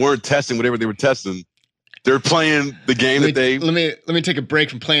when they weren't testing whatever they were testing, they're playing the game let me take a break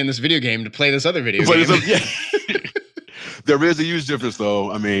from playing this video game to play this other video game. Yeah. There is a huge difference,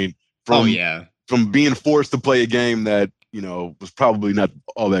 though. I mean, from being forced to play a game that was probably not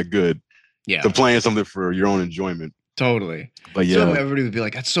all that good, to playing something for your own enjoyment. Totally. But yeah, so everybody would be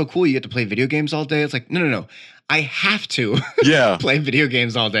like, "That's so cool! You get to play video games all day." It's like, no. I have to play video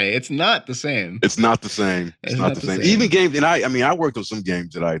games all day. It's not the same. It's not the same. It's not the same. Even games, and I worked on some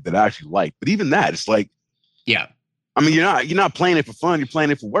games that I actually like, but even that, it's like, I mean, you're not playing it for fun. You're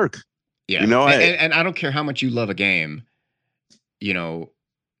playing it for work. Yeah. And I don't care how much you love a game.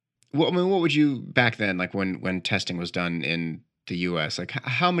 What would you back then, like when testing was done in the US, like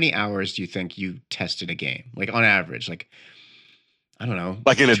how many hours do you think you tested a game? Like on average, like, I don't know.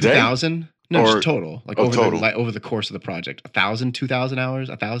 Like in a 2,000? No, just total. Like over the course of the project. 1,000, 2,000 hours,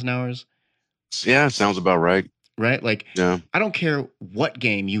 1,000 hours? Yeah, sounds about right. Right? Like, I don't care what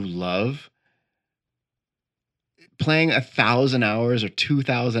game you love. Playing 1,000 hours or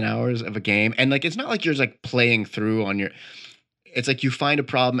 2,000 hours of a game, and like it's not like you're just like playing through on your. It's like you find a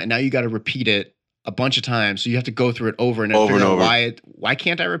problem and now you got to repeat it a bunch of times, so you have to go through it over and over. Why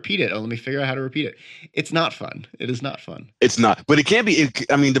can't I repeat it? Oh, let me figure out how to repeat it. It's not fun. It is not fun. It's not, but it can be.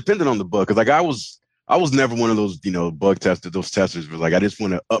 I mean, depending on the bug, because like I was never one of those bug testers. Those testers were like, I just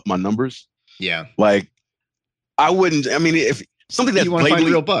want to up my numbers. Yeah, like I wouldn't. I mean, if something that's you want to find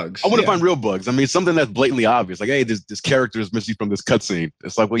real bugs, I want to find real bugs. I mean, something that's blatantly obvious, like, hey, this character is missing from this cutscene.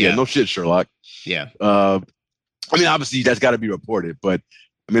 It's like, well, no shit, Sherlock. Yeah. I mean, obviously that's got to be reported, but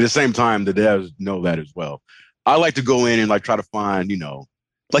I mean, at the same time, the devs know that as well. I like to go in and like try to find,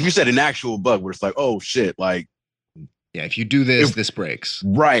 like you said, an actual bug where it's like, oh shit, like, if you do this, this breaks.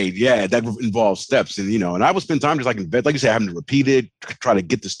 Right. Yeah. That involves steps. And, and I would spend time just like in bed, like you said, having to repeat it, try to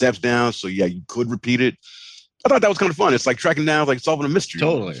get the steps down. So you could repeat it. I thought that was kind of fun. It's like tracking down, like solving a mystery.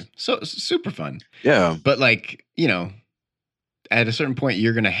 Totally. So super fun. Yeah. But like, at a certain point,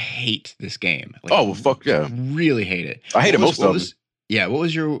 you're going to hate this game. Like, oh, well, fuck yeah. Really hate it. I hate it most of it. Yeah. What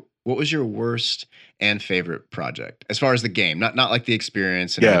was your worst and favorite project as far as the game? Not like the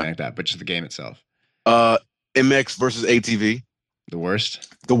experience and anything like that, but just the game itself. MX versus ATV. The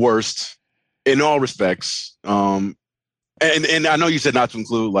worst? The worst in all respects. And I know you said not to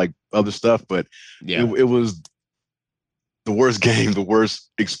include like other stuff, but it was the worst game, the worst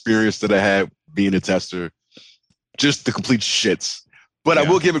experience that I had being a tester. Just the complete shits. But I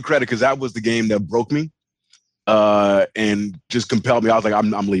will give it credit because that was the game that broke me and just compelled me. I was like,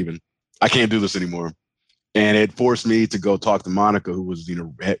 I'm leaving. I can't do this anymore. And it forced me to go talk to Monica, who was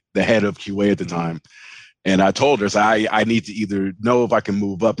the head of QA at the time. And I told her, so I need to either know if I can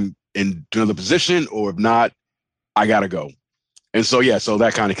move up and do another position, or if not, I gotta go. And so so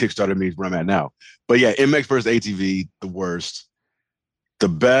that kind of kickstarted me where I'm at now. But yeah, MX versus ATV, the worst. The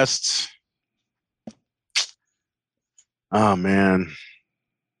best. Oh man.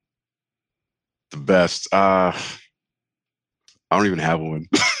 The best. I don't even have one.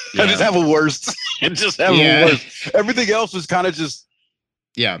 I just have a worst. I just have a worst. Everything else was kind of just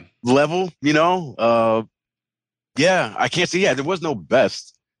level, I can't say there was no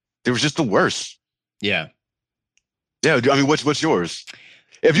best. There was just the worst. Yeah. I mean, what's yours?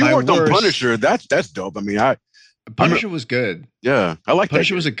 If you worked on Punisher, that's dope. I mean, Punisher was good. Yeah, I like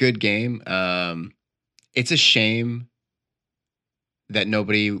Punisher was a good game. It's a shame that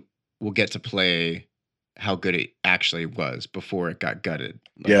nobody will get to play how good it actually was before it got gutted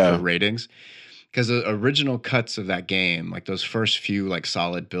for ratings. Because the original cuts of that game, like those first few like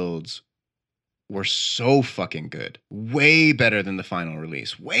solid builds, were so fucking good. Way better than the final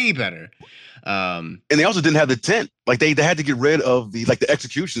release. Way better. And they also didn't have the tint. Like they had to get rid of the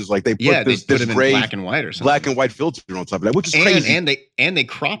executions. Like they put this gray, black and white or something. Black and white filter on top of that, which is crazy. And they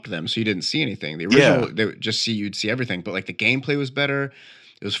cropped them so you didn't see anything. The original they would just you'd see everything. But like the gameplay was better.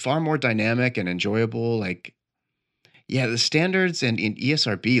 It was far more dynamic and enjoyable. Like, the standards and in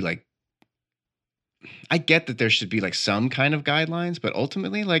ESRB, like I get that there should be like some kind of guidelines, but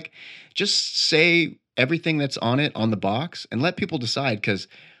ultimately, like, just say everything that's on it on the box and let people decide. Because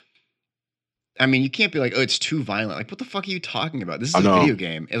I mean, you can't be like, oh, it's too violent. Like, what the fuck are you talking about? This is I a know. video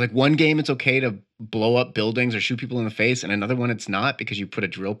game. And like one game, it's okay to blow up buildings or shoot people in the face, and another one, it's not because you put a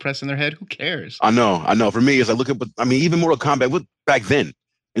drill press in their head. Who cares? I know. For me, it's I look at, I mean, even Mortal Kombat back then,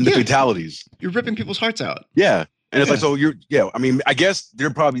 and the Yeah, fatalities. you're ripping people's hearts out. Yeah, and it's Yeah. like, so I mean, I guess they're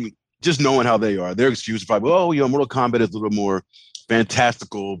probably just knowing how they are. Their excuse is probably, oh, Mortal Kombat is a little more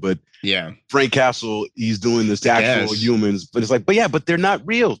fantastical, but Yeah. Frank Castle, he's doing this to actual humans, but it's like, but they're not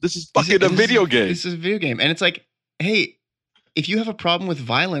real. This is fucking a video game. This is a video game, and it's like, hey, if you have a problem with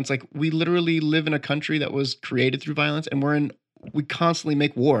violence, like, we literally live in a country that was created through violence, and we constantly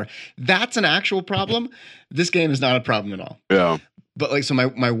make war. That's an actual problem. This game is not a problem at all. Yeah. But like, so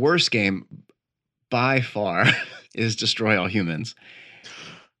my worst game by far is Destroy All Humans.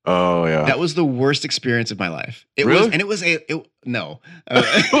 Oh yeah, that was the worst experience of my life. It really? was, and it was no.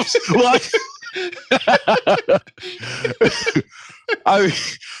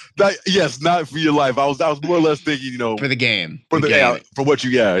 Yes, not for your life. I was more or less thinking, for the game, for what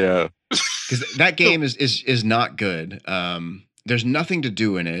you, yeah. Because that game is not good. There's nothing to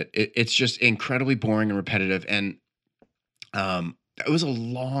do in it. It's just incredibly boring and repetitive, and it was a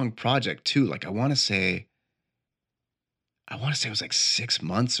long project too. Like, I want to say it was like 6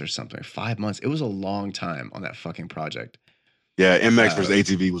 months or something, or 5 months. It was a long time on that fucking project. Yeah, MX versus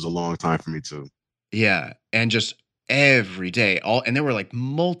ATV was a long time for me too. Yeah, and just every day, and there were like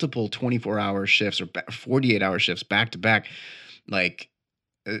multiple 24-hour shifts or 48-hour shifts back to back. Like,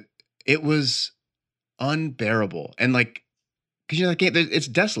 it was unbearable, and like, because that game, it's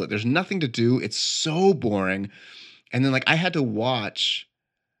desolate. There's nothing to do. It's so boring, and then like I had to watch,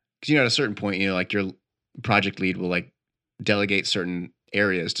 because at a certain point, like, your project lead will like delegate certain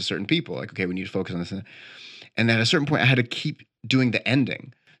areas to certain people. Like, okay, we need to focus on this. And then at a certain point, I had to keep doing the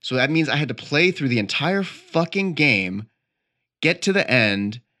ending. So that means I had to play through the entire fucking game, get to the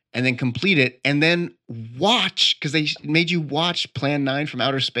end, and then complete it, and then watch, because they made you watch Plan 9 from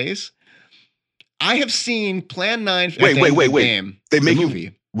Outer Space. I have seen Plan 9 wait. Game. They make the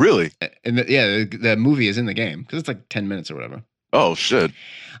movie. Really? And the movie is in the game, because it's like 10 minutes or whatever. Oh, shit.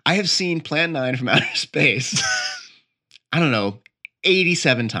 I have seen Plan 9 from Outer Space, I don't know,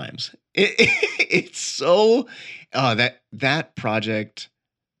 87 times. It's so... that project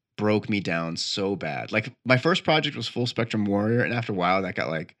broke me down so bad. Like, my first project was Full Spectrum Warrior, and after a while, that got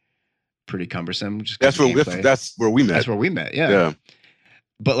like pretty cumbersome. That's where we met. That's where we met. Yeah.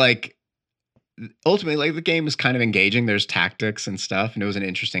 But like, ultimately, like, the game is kind of engaging. There's tactics and stuff, and it was an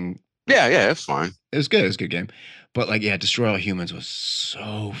interesting. Yeah, it's fine. It was good. It was a good game. But like, yeah, Destroy All Humans was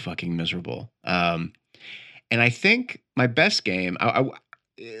so fucking miserable. And I think my best game, I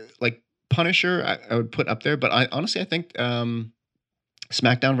like Punisher, I would put up there. But honestly, I think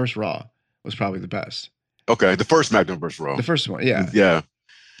SmackDown vs. Raw was probably the best. Okay, the first SmackDown vs. Raw. The first one, yeah.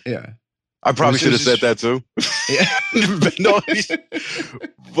 I probably should have said that too. Yeah.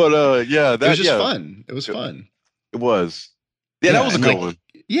 But yeah, that it was just fun. It was fun. It was. Yeah, that was a good one.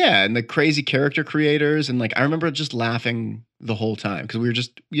 Yeah, and the crazy character creators, and like, I remember just laughing the whole time because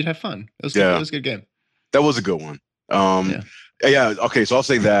you'd have fun. It was good. It was a good game. That was a good one. Yeah. Okay, so I'll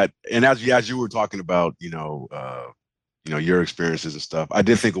say that. And as you were talking about, your experiences and stuff, I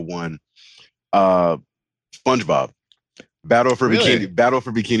did think of one. SpongeBob, Battle for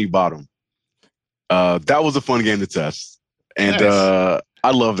Bikini Bottom. That was a fun game to test, and nice.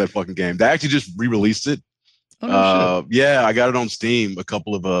 I love that fucking game. They actually just re-released it. Oh, no shit. Yeah, I got it on Steam a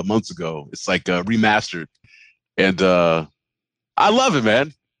couple of months ago. It's like remastered, and I love it,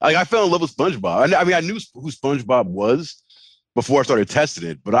 man. I fell in love with SpongeBob. I mean, I knew who SpongeBob was before I started testing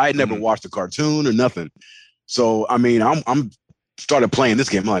it, but I had never watched a cartoon or nothing. So, I mean, I'm started playing this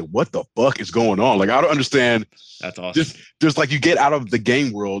game. I'm like, what the fuck is going on? Like, I don't understand. That's awesome. Just like, you get out of the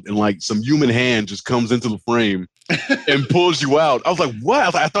game world and like some human hand just comes into the frame and pulls you out. I was like,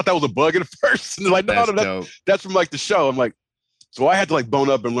 what? I thought that was a bug at first. And they're like, no, that's from like the show. I'm like, so I had to like bone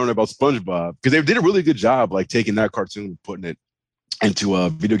up and learn about SpongeBob because they did a really good job like taking that cartoon and putting it into a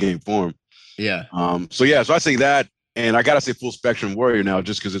video game form. Yeah. So I say that, and I gotta say Full Spectrum Warrior now,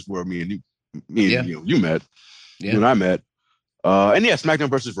 just because it's where me and you met, you and I met. And yeah, SmackDown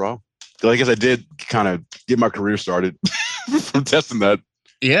versus Raw. I guess I did kind of get my career started from testing that.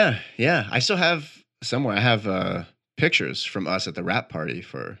 Yeah. I still have somewhere. I have pictures from us at the rap party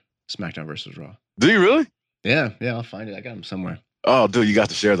for SmackDown versus Raw. Do you really? Yeah. I'll find it. I got them somewhere. Oh, dude, you got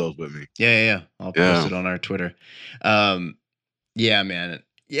to share those with me. Yeah. I'll post it on our Twitter. Yeah, man.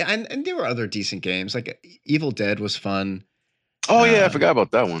 Yeah, and there were other decent games. Like Evil Dead was fun. Oh yeah, I forgot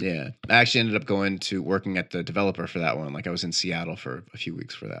about that one. Yeah, I actually ended up working at the developer for that one. Like I was in Seattle for a few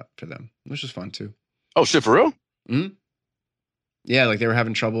weeks for them, which was fun too. Oh shit, for real? Hmm. Yeah, like they were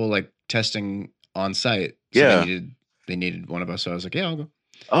having trouble like testing on site, so Yeah. they needed one of us. So I was like, yeah, I'll go.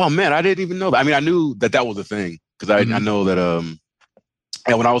 Oh man, I didn't even know that. I mean, I knew that was a thing because I know that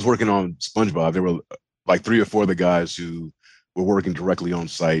and when I was working on SpongeBob, there were like 3 or 4 of the guys who were working directly on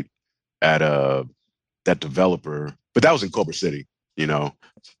site at that developer, but that was in Culver City, you know.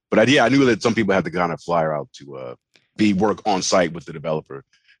 But I knew that some people had to kind of fly out to be work on site with the developer.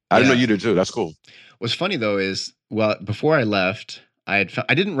 I didn't know you did too. That's cool. What's funny though is, well, before I left, I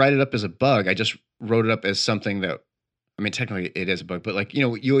didn't write it up as a bug. I just wrote it up as something that, I mean, technically it is a bug, but like, you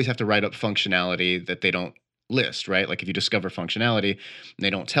know, you always have to write up functionality that they don't list, right? Like if you discover functionality and they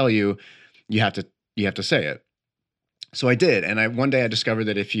don't tell you, you have to say it. So I did, and one day I discovered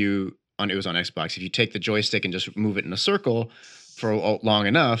that it was on Xbox, if you take the joystick and just move it in a circle for long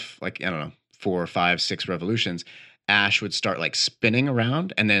enough, like I don't know, 4 or 5, 6 revolutions, Ash would start like spinning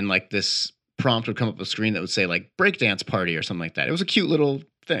around, and then like this prompt would come up on the screen that would say like breakdance party or something like that. It was a cute little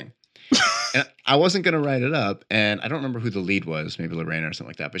thing. And I wasn't going to write it up, and I don't remember who the lead was, maybe Lorena or something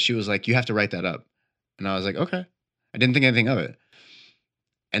like that, but she was like, you have to write that up. And I was like, okay. I didn't think anything of it.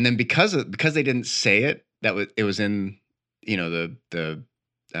 And then because they didn't say it, it was in, you know, the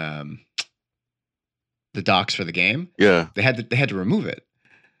docs for the game. Yeah. They had to remove it.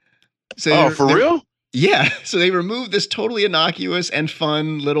 So for real? Yeah. So they removed this totally innocuous and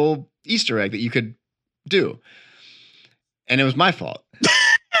fun little Easter egg that you could do. And it was my fault.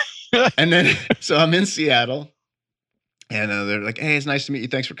 And then, so I'm in Seattle, and they're like, hey, it's nice to meet you.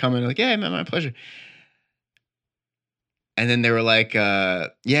 Thanks for coming. I'm like, yeah, man, my pleasure. And then they were like,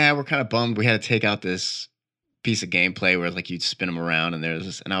 yeah, we're kind of bummed. We had to take out this piece of gameplay where like you'd spin them around, and there's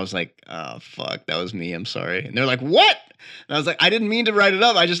this, and I was like, oh fuck, that was me. I'm sorry. And they're like, what? And I was like, I didn't mean to write it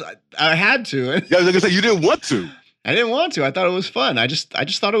up. I had to. Yeah, I was gonna say you didn't want to. I didn't want to. I thought it was fun. I just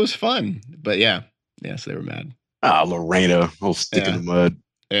thought it was fun. But yeah. So they were mad. Lorena, whole stick in the mud.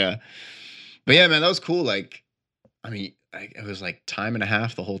 Yeah. But yeah, man, that was cool. Like, I mean, it was like time and a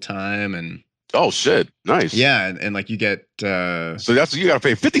half the whole time, and oh shit, nice. Yeah, and like you get so that's you got to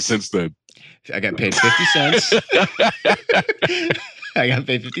pay 50 cents then. I got paid 50 cents. I got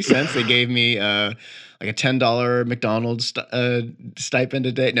paid 50 cents. They gave me like a $10 McDonald's stipend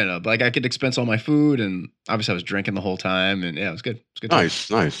a day. No, but like I could expense all my food, and obviously I was drinking the whole time, and yeah, it was good. It was good.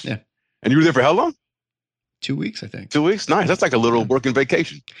 Nice. Yeah. And you were there for how long? 2 weeks, I think. 2 weeks? Nice. That's like a little working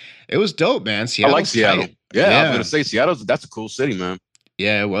vacation. It was dope, man. I like Seattle. Yeah, I was going to say Seattle's, that's a cool city, man.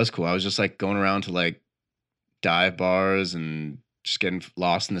 Yeah, it was cool. I was just like going around to like dive bars and just getting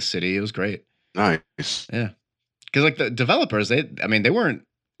lost in the city. It was great. Nice. Yeah. Because like the developers, I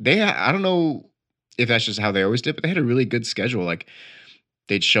don't know if that's just how they always did, but they had a really good schedule. Like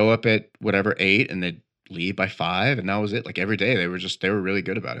they'd show up at whatever 8 and they'd leave by 5, and that was it. Like every day they were really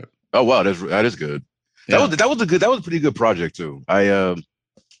good about it. Oh wow, that is good. Yeah. That was a pretty good project too. I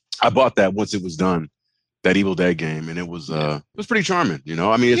bought that once it was done, that Evil Dead game, and it was pretty charming. You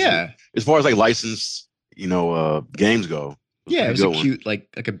know, I mean, as far as like licensed, games go. It was a cute like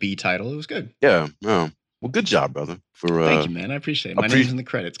a B title. It was good. Yeah. Well, good job, brother. Thank you, man. I appreciate it. My name's in the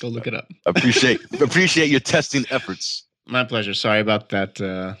credits. Go look it up. Appreciate your testing efforts. My pleasure. Sorry about that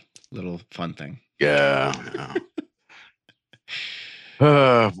little fun thing. Yeah.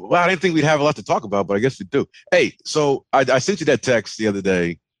 Well, I didn't think we'd have a lot to talk about, but I guess we do. Hey, so I sent you that text the other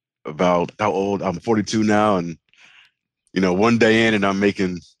day about how old I'm 42 now, and one day in and I'm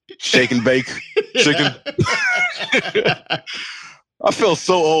making shake and bake chicken. I feel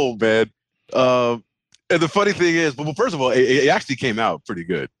so old, man. And the funny thing is, well, first of all, it actually came out pretty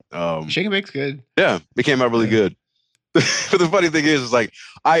good. Shake and bake's good. Yeah, it came out really good. But the funny thing is like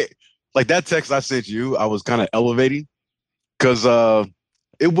that text I sent you, I was kind of elevating because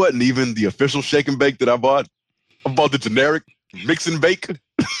it wasn't even the official shake and bake that I bought. I bought the generic mix and bake.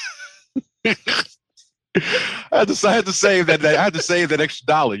 I had to save that. I had to save that extra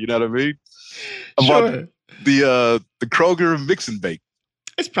 $1. You know what I mean? I bought the Kroger mix and bake.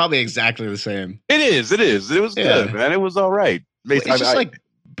 It's probably exactly the same. It is. It was good, man. It was all right. It's just like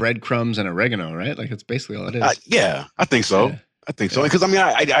breadcrumbs and oregano, right? Like it's basically all it is. Yeah, I think so. Yeah. I think so. Because I mean,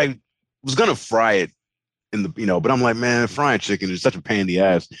 I was gonna fry it in the, but I'm like, man, frying chicken is such a pain in the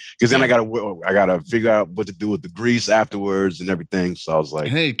ass. Because then I gotta figure out what to do with the grease afterwards and everything. So I was like,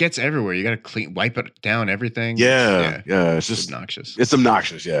 and then it gets everywhere. You gotta wipe it down, everything. Yeah. It's just obnoxious. It's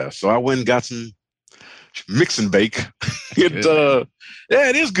obnoxious. Yeah. So I went and got some mix and bake.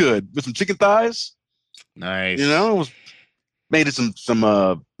 It is good with some chicken thighs. Nice. Made it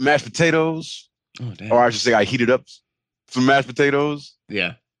some mashed potatoes. Oh, damn. Or I should say I heated up some mashed potatoes,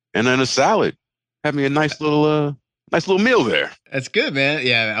 Yeah. and then a salad. Had me a nice little meal there. That's good, man.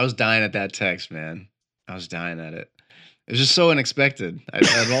 Yeah, I was dying at that text, man. I was dying at it. It was just so unexpected. Out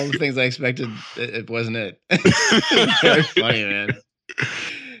of all the things I expected, it wasn't it. It's very funny, man.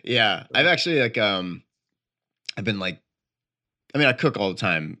 Yeah, I've actually I've been like, I mean, I cook all the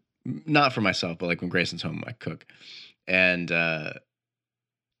time, not for myself, but like when Grayson's home, I cook, and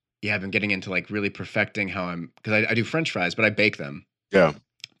yeah, I've been getting into like really perfecting how because I do French fries, but I bake them. Yeah.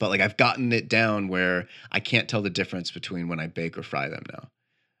 But like I've gotten it down where I can't tell the difference between when I bake or fry them now.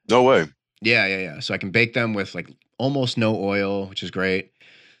 No way. Yeah. So I can bake them with like almost no oil, which is great.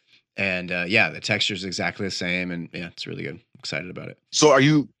 And yeah, the texture is exactly the same. And yeah, it's really good. I'm excited about it. So are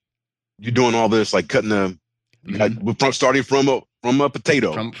you doing all this, like cutting starting from a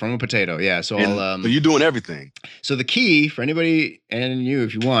potato? From a potato, yeah. So so you're doing everything. So the key for anybody and you,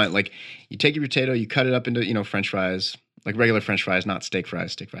 if you want, like you take your potato, you cut it up into, French fries, like regular French fries, not steak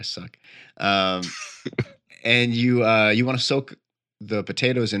fries. Steak fries suck. And you want to soak the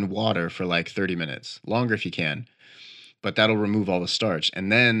potatoes in water for like 30 minutes, longer if you can, but that'll remove all the starch,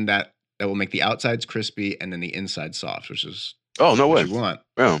 and then that will make the outsides crispy and then the inside soft, which is no way what you want.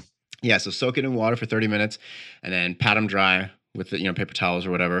 Yeah. So soak it in water for 30 minutes, and then pat them dry with the paper towels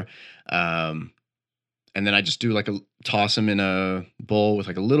or whatever. And then I just do like toss them in a bowl with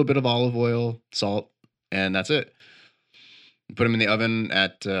like a little bit of olive oil, salt, and that's it. Put them in the oven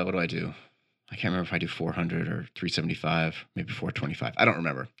at what do I do? I can't remember if I do 400 or 375, maybe 425. I don't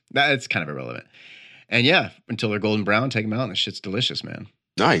remember. That's kind of irrelevant. And yeah, until they're golden brown, take them out, and the shit's delicious, man.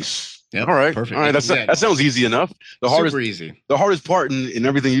 Nice. Yep, all right. Perfect. All right. That sounds easy enough. Super easy. The hardest part in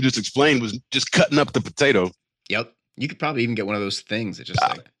everything you just explained was just cutting up the potato. Yep. You could probably even get one of those things that just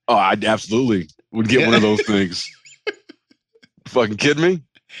like. Oh, I absolutely would get one of those things. Fucking kidding me?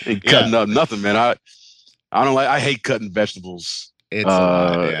 Ain't cutting up nothing, man. I don't like. I hate cutting vegetables. It's a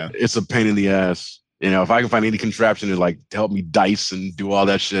lot, yeah. It's a pain in the ass. If I can find any contraption to like to help me dice and do all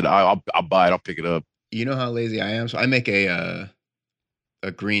that shit, I'll buy it. I'll pick it up. You know how lazy I am, so I make a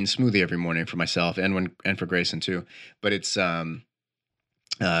green smoothie every morning for myself and for Grayson too. But it's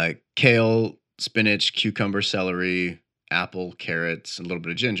kale, spinach, cucumber, celery, apple, carrots, and a little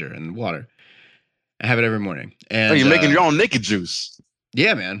bit of ginger and water. I have it every morning. And you're making your own naked juice.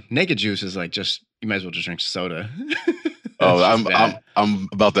 Yeah, man. Naked juice is like you might as well just drink soda. I'm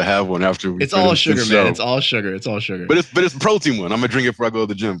about to have one after we. It's all sugar, man. It's all sugar. But it's a protein one. I'm gonna drink it before I go to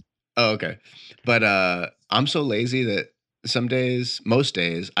the gym. Oh, okay. But I'm so lazy that most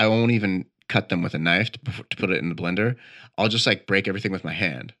days, I won't even cut them with a knife to put it in the blender. I'll just like break everything with my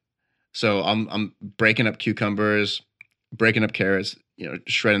hand. So I'm breaking up cucumbers, breaking up carrots,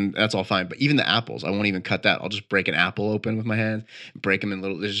 shredding. That's all fine. But even the apples, I won't even cut that. I'll just break an apple open with my hand, break them in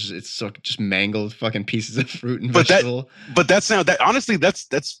little. It's just mangled fucking pieces of fruit and vegetable. That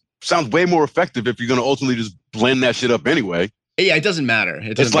sounds way more effective if you're gonna ultimately just blend that shit up anyway. Yeah, it doesn't matter.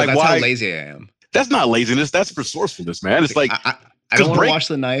 It's like that's how lazy I am. That's not laziness. That's resourcefulness, man. It's like I don't want to wash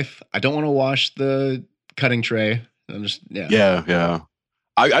the knife. I don't want to wash the cutting tray. I'm just Yeah.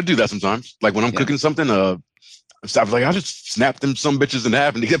 I do that sometimes. Like when I'm cooking something, I just snap them some bitches in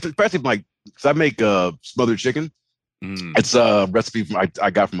half, and especially like because I make smothered chicken. It's a recipe I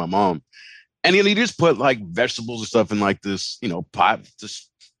got from my mom, and you just put like vegetables and stuff in like this, pot,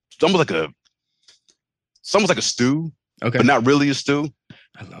 just almost like a stew, okay, but not really a stew.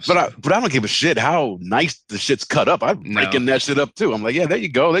 I love stew. But I don't give a shit how nice the shit's cut up. I'm breaking that shit up too. I'm like, yeah, there you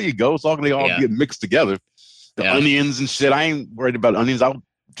go. It's all gonna all get mixed together. The onions and shit. I ain't worried about onions. I'll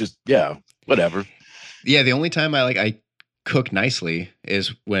just whatever. Yeah, the only time I cook nicely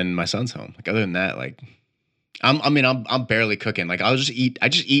is when my son's home. Like other than that, like I'm barely cooking. Like I just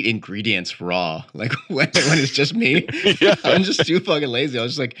eat ingredients raw. Like when it's just me, I'm just too fucking lazy. I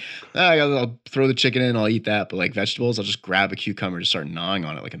was just like, I'll throw the chicken in, I'll eat that. But like vegetables, I'll just grab a cucumber and just start gnawing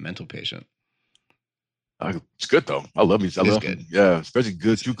on it like a mental patient. It's good though. I love it. Good. Yeah, especially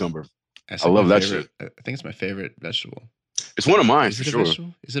good cucumber. I love that shit. I think it's my favorite vegetable. It's one of mine for sure.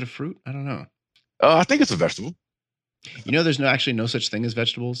 Vegetable? Is it a fruit? I don't know. I think it's a vegetable. There's no such thing as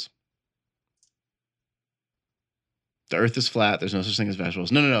vegetables. The earth is flat. There's no such thing as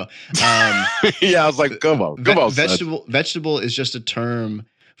vegetables. No. Yeah, I was like, come on. Vegetable is just a term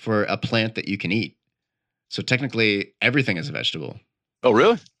for a plant that you can eat. So technically, everything is a vegetable. Oh,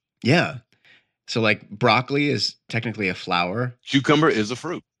 really? Yeah. So like broccoli is technically a flower. Cucumber is a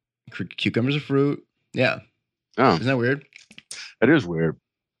fruit. Cucumber's a fruit. Yeah. Oh. Isn't that weird? That is weird.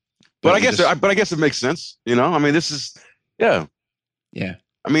 But I guess it makes sense. I mean, this is Yeah.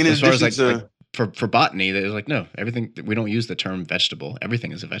 I mean, as far as like for botany, there's like no everything. We don't use the term vegetable.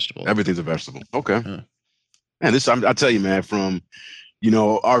 Everything is a vegetable. Everything's a vegetable. Okay. Man, I tell you, man, from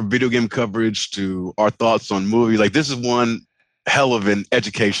our video game coverage to our thoughts on movies, like this is one hell of an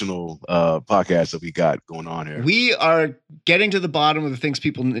educational podcast that we got going on here. We are getting to the bottom of the things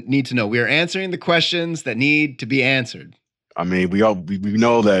people need to know. We are answering the questions that need to be answered. I mean, we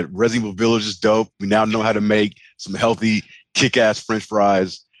know that Resident Evil Village is dope. We now know how to make some healthy, kick-ass French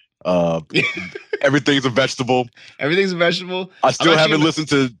fries. Everything's a vegetable. Everything's a vegetable. I still haven't listened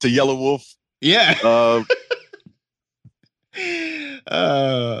to Yellow Wolf. Yeah. I'm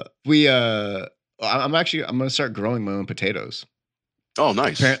gonna start growing my own potatoes. Oh,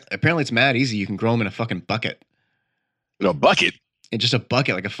 nice. Apparently it's mad easy. You can grow them in a fucking bucket. In a bucket? In just a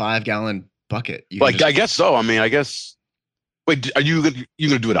bucket, like a 5-gallon bucket. I guess so. I mean, wait, are you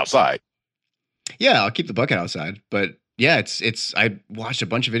gonna do it outside? Yeah, I'll keep the bucket outside. But yeah, it's I watched a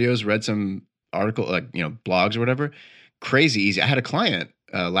bunch of videos, read some article, like, blogs or whatever. Crazy easy. I had a client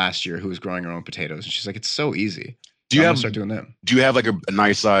last year who was growing her own potatoes, and she's like, it's so easy. I'm gonna start doing them. Do you have like a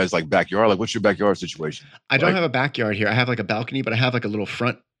nice size like backyard? Like, what's your backyard situation? I don't have a backyard here. I have like a balcony, but I have like a little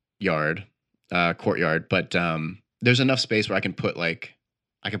front yard, courtyard. But there's enough space where I can put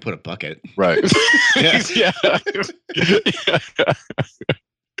a bucket. Right. Yeah.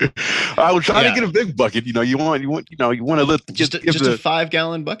 I was trying to get a big bucket. You want to lift just a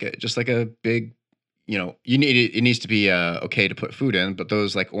 5-gallon bucket, just like a big. It needs to be okay to put food in, but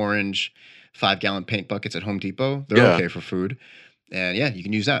those like orange 5-gallon paint buckets at Home Depot, they're okay for food. And yeah, you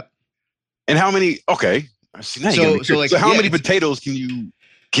can use that. And how many? Okay. So how many potatoes can you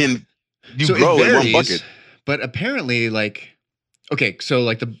grow in one bucket? But apparently, so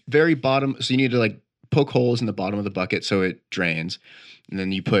like the very bottom, so you need to like poke holes in the bottom of the bucket so it drains. And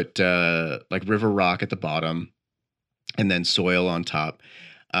then you put like river rock at the bottom and then soil on top.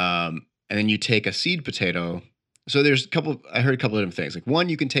 And then you take a seed potato. So I heard a couple of different things. Like one,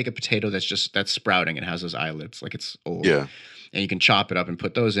 you can take a potato that's sprouting and has those eyelets, like it's old. Yeah. And you can chop it up and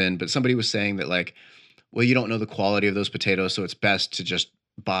put those in. But somebody was saying that like, well, you don't know the quality of those potatoes, so it's best to just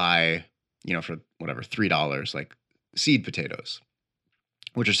buy, for whatever, $3, like seed potatoes,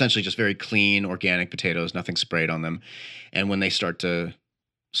 which are essentially just very clean, organic potatoes, nothing sprayed on them. And when they start to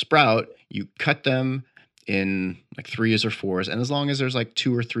sprout, you cut them in like 3s or 4s, and as long as there's like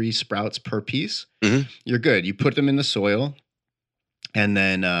 2 or 3 sprouts per piece, you're good. You put them in the soil, and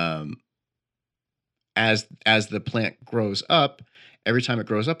then as the plant grows up, every time it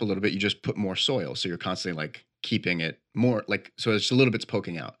grows up a little bit, you just put more soil, so you're constantly like keeping it more like, so it's a little bit's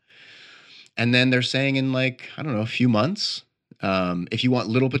poking out. And then they're saying in like, I don't know, a few months, if you want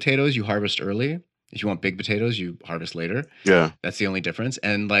little potatoes, you harvest early. If you want big potatoes, you harvest later. Yeah, that's the only difference.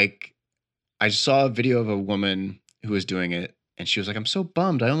 And like, I saw a video of a woman who was doing it, and she was like, I'm so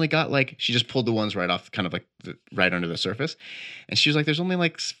bummed. I only got she just pulled the ones right off, kind of like right under the surface. And she was like, there's only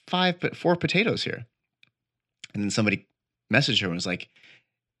like 4 potatoes here. And then somebody messaged her and was like,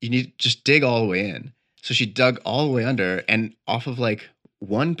 you need to just dig all the way in. So she dug all the way under, and off of like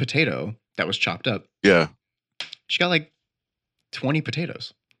 1 potato that was chopped up. Yeah. She got like 20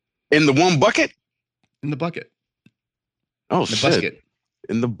 potatoes. In the one bucket? In the bucket. Oh, shit. Basket.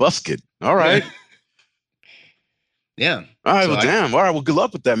 In the basket. All right. Yeah. All right. So damn. All right. Well, good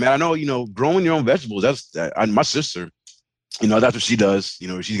luck with that, man. I know, growing your own vegetables. My sister, that's what she does.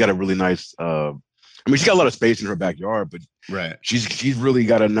 She's got a really nice, she's got a lot of space in her backyard, but right. She's really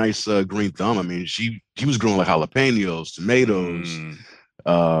got a nice green thumb. I mean, she was growing like jalapenos, tomatoes,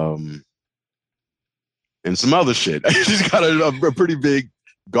 and some other shit. She's got a pretty big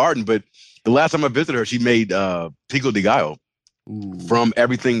garden, but the last time I visited her, she made pico de gallo. Ooh. From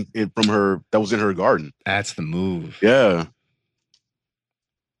everything from her that was in her garden. That's the move. Yeah.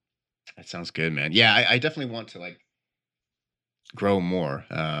 That sounds good, man. Yeah, I definitely want to like grow more.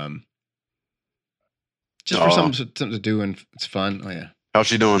 Just for something to do, and it's fun. Oh yeah. How's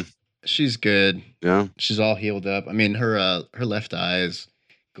she doing? She's good. Yeah. She's all healed up. I mean, her left eye is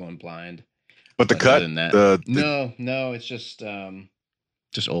going blind. But the cut? No, it's just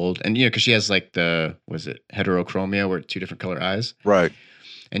old. And because she has like heterochromia, where 2 different color eyes. Right.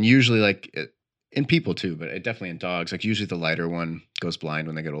 And usually like in people too, but definitely in dogs, like usually the lighter one goes blind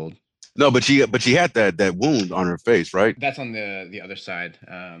when they get old. No, but she had that wound on her face, right? That's on the other side.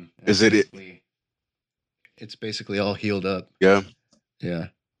 Is it? It's basically all healed up. Yeah. Yeah.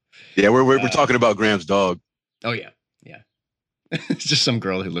 Yeah, we're talking about Graham's dog. Oh yeah. It's just some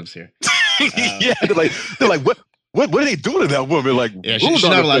girl who lives here. Yeah, they're like what are they doing to that woman? Like, yeah, she's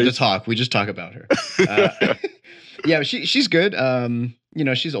not allowed to talk. We just talk about her. Yeah, but she's good.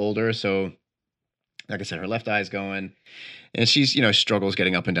 She's older, so like I said, her left eye's going, and she's struggles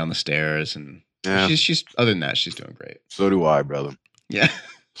getting up and down the stairs, and she's other than that, she's doing great. So do I, brother. Yeah.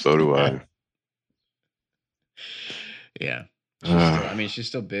 So do I. Yeah. She's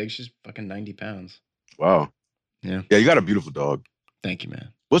still big. She's fucking 90 pounds. Wow. Yeah. Yeah, you got a beautiful dog. Thank you, man.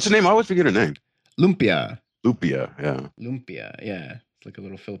 What's her name? I always forget her name. Lumpia. Lupia, yeah. Lumpia, yeah. It's like a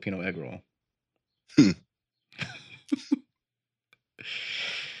little Filipino egg roll.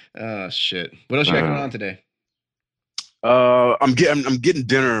 Oh shit! What else you got going on today? I'm getting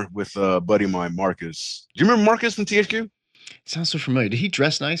dinner with buddy of mine, Marcus. Do you remember Marcus from THQ? Sounds so familiar. Did he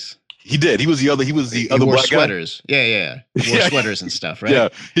dress nice? He did. He was the other wore black sweaters. guy. Yeah. He wore sweaters and stuff, right? Yeah,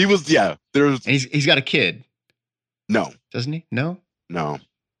 he was. Yeah, there's. And he's got a kid. No, doesn't he? No. Oh,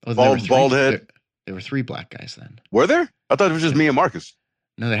 bald head. There were 3 black guys then. Were there? I thought it was just me and Marcus.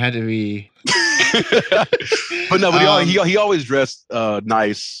 No, there had to be. But he always dressed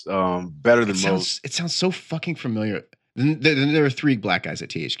nice, better than most. It sounds so fucking familiar. There were 3 black guys at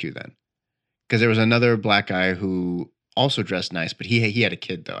THQ then, because there was another black guy who also dressed nice, but he had a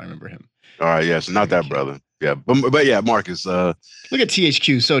kid though. I remember him. All right, yeah, so not that brother. Yeah, but yeah, Marcus. Look at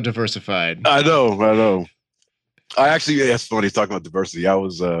THQ, so diversified. I know. I actually, that's funny talking about diversity.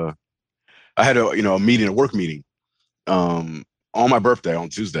 I had a meeting, a work meeting, on my birthday on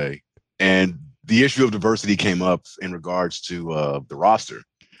Tuesday, and the issue of diversity came up in regards to the roster.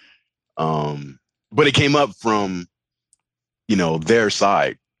 But it came up from their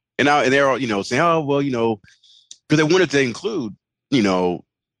side, and they're all saying, oh well, because they wanted to include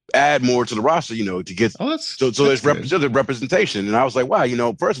add more to the roster, to get so there's representation. And I was like,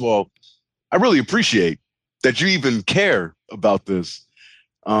 wow, first of all, I really appreciate that you even care about this.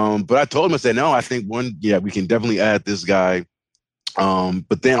 But I told him, I said, no, I think we can definitely add this guy.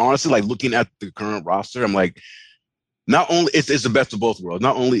 But then honestly, like looking at the current roster, I'm like, not only it's the best of both worlds,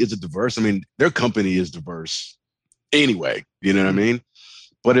 not only is it diverse, I mean, their company is diverse anyway, you know what I mean?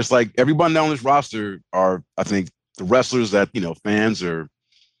 But it's like everybody on this roster are, I think, the wrestlers that, fans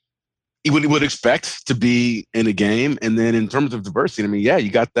would expect to be in a game. And then in terms of diversity, I mean, yeah,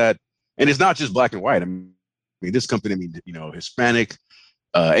 you got that. And it's not just black and white. I mean, this company, Hispanic,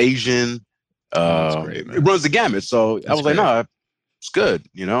 Asian, great, it runs the gamut. So I was like, no, it's good,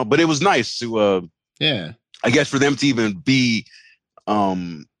 but it was nice to, I guess for them to even be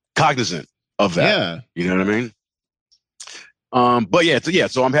cognizant of that. Yeah. You know what I mean?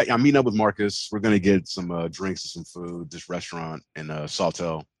 But so I'm meeting up with Marcus. We're gonna get some drinks and some food, this restaurant in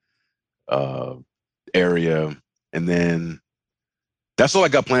Sawtell area, and then that's all I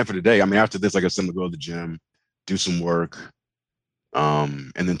got planned for today. I mean, after this, like I said, I'm gonna go to the gym, do some work,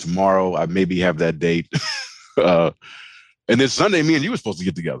 and then tomorrow I maybe have that date, and then Sunday, me and you were supposed to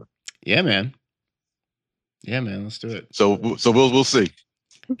get together. Yeah, man. Let's do it. So we'll see.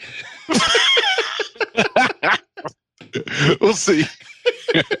 We'll see.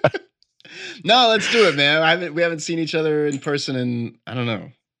 No, let's do it, man. We haven't seen each other in person in, I don't know,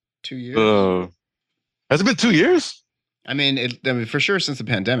 2 years. Has it been 2 years? I mean, for sure since the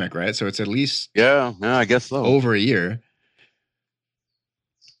pandemic, right? So it's at least I guess so. Over a year.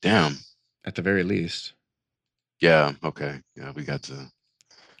 Damn. At the very least. Yeah. Okay. Yeah, we got to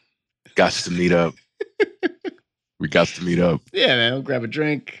meet up. We got to meet up. Yeah, man. We'll grab a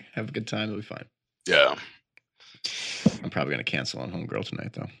drink, have a good time. It'll be fine. Yeah. I'm probably gonna cancel on Homegirl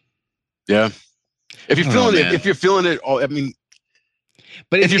tonight, though. Yeah. If you're feeling it, I mean,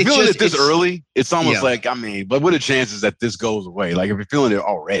 but if you're feeling it this early, it's almost like, I mean, but what are the chances that this goes away? Like if you're feeling it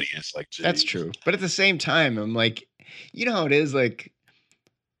already, it's like, geez. That's true. But at the same time, I'm like, you know how it is, like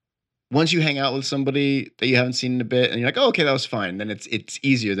once you hang out with somebody that you haven't seen in a bit, and you're like, oh, okay, that was fine. Then it's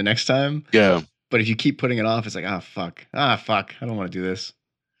easier the next time. Yeah. But if you keep putting it off, it's like, fuck, I don't want to do this.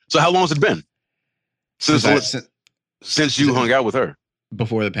 So how long has it been since you hung out with her?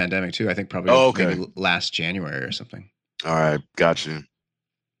 Before the pandemic too, I think probably maybe last January or something. All right, got you.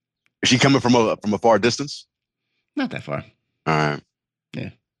 Is she coming from a far distance? Not that far. All right. Yeah.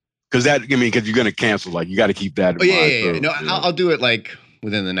 Because you're gonna cancel. Like you got to keep that in mind. Yeah. No, I'll do it like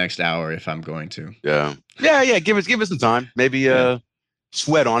within the next hour if I'm going to. Yeah. Give it some time. Maybe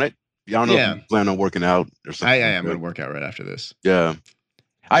sweat on it. I don't know if you plan on working out or something. I am going to work out right after this. Yeah.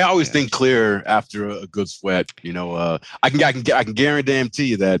 I always think clear after a good sweat. I can guarantee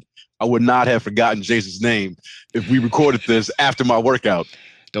you that I would not have forgotten Jason's name if we recorded this after my workout.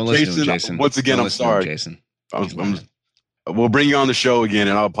 Don't listen to him, Jason. Once again, I'm sorry, Jason. We'll bring you on the show again,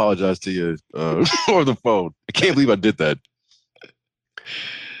 and I'll apologize to you over the phone. I can't believe I did that.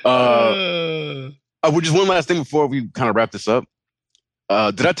 Just one last thing before we kind of wrap this up.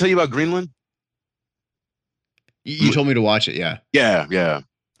 Did I tell you about Greenland? You told me to watch it, yeah. Yeah.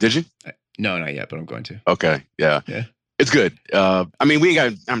 Did you? No, not yet, but I'm going to. Okay, yeah. It's good. I mean, we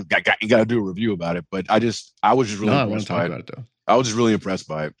ain't got to do a review about it, but I was just really I want to talk about it though. I was just really impressed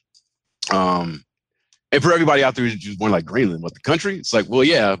by it. And for everybody out there who's just wondering, like, Greenland, what, the country? It's like, well,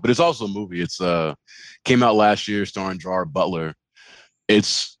 yeah, but it's also a movie. It's came out last year, starring Gerard Butler.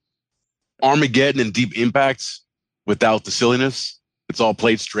 It's Armageddon and Deep Impact without the silliness. It's all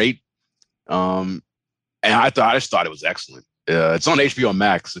played straight. And I just thought it was excellent. It's on HBO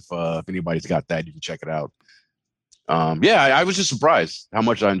Max. If anybody's got that, you can check it out. Yeah, I was just surprised how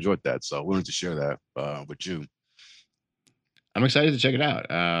much I enjoyed that. So I wanted to share that with you. I'm excited to check it out.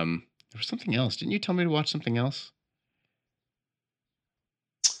 There was something else. Didn't you tell me to watch something else?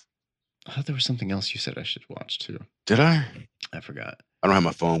 I thought there was something else you said I should watch too. Did I? I forgot. I don't have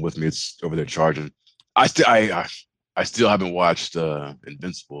my phone with me. It's over there charging. I still haven't watched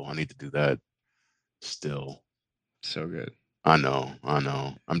Invincible. I need to do that still. So good. I know.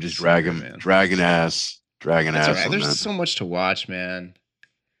 I'm just dragging ass. Right. There's so much to watch, man.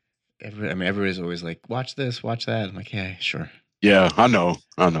 Everybody's always like, watch this, watch that. I'm like, yeah, sure. Yeah, I know.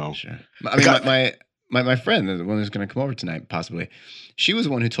 Sure. I mean, my friend, the one who's going to come over tonight, possibly, she was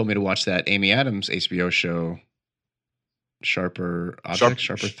the one who told me to watch that Amy Adams HBO show, Sharper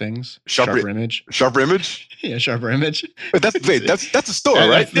Things, Sharper Image. Sharper Image? Yeah, Sharper Image. That's a store,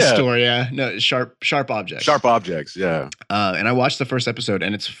 right? That's the store, yeah. No, Sharp Objects. Sharp Objects, yeah. And I watched the first episode,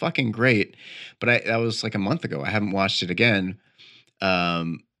 and it's fucking great. But that was like a month ago. I haven't watched it again.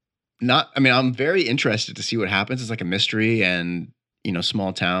 I'm very interested to see what happens. It's like a mystery and,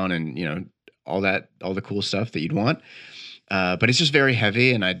 small town and, all the cool stuff that you'd want. But it's just very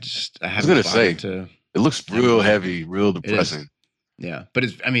heavy, and I haven't bothered to. It looks real heavy, real depressing. Yeah, but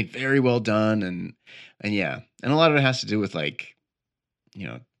it's very well done, and yeah, and a lot of it has to do with like,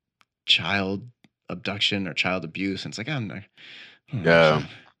 child abduction or child abuse, and it's like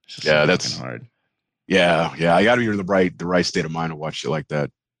that's hard. Yeah, I got to be in the right state of mind to watch shit like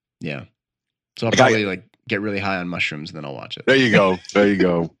that. Yeah, so I'll probably get really high on mushrooms, and then I'll watch it. There you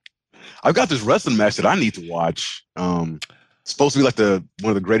go. I've got this wrestling match that I need to watch. It's supposed to be like one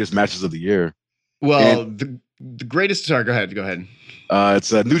of the greatest matches of the year. Well, the greatest. Sorry, go ahead.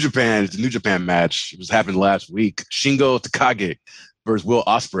 It's a New Japan. It's a New Japan match. It was happened last week. Shingo Takagi versus Will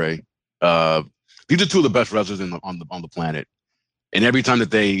Ospreay. These are two of the best wrestlers on the planet. And every time that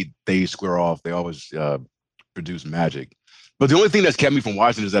they square off, they always produce magic. But the only thing that's kept me from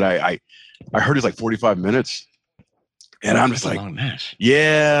watching is that I heard it's like 45 minutes, and I'm just like, a long match.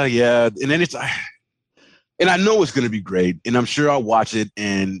 Yeah. And then and I know it's gonna be great, and I'm sure I'll watch it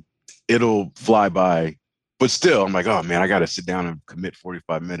and it'll fly by. But still, I'm like, oh man, I got to sit down and commit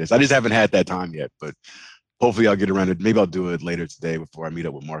 45 minutes. I just haven't had that time yet, but hopefully I'll get around to it. Maybe I'll do it later today before I meet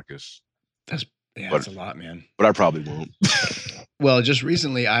up with Marcus. That's a lot, man. But I probably won't. Well, just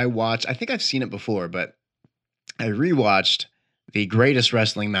recently I think I've seen it before, but I rewatched the greatest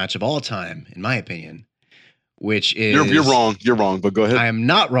wrestling match of all time, in my opinion, which is... You're wrong, but go ahead. I am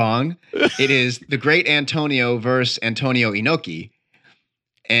not wrong. It is the Great Antonio versus Antonio Inoki.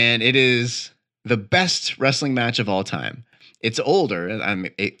 And it is the best wrestling match of all time. It's older,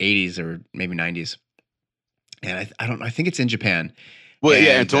 80s or maybe 90s. And I think it's in Japan. Well,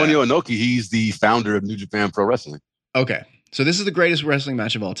 yeah, Antonio Inoki, he's the founder of New Japan Pro Wrestling. Okay. So this is the greatest wrestling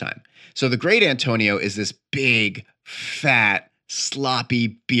match of all time. So the Great Antonio is this big, fat,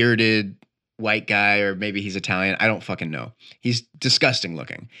 sloppy, bearded white guy, or maybe he's Italian. I don't fucking know. He's disgusting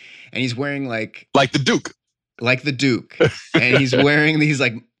looking. And he's wearing like the Duke. Like the Duke. And he's wearing these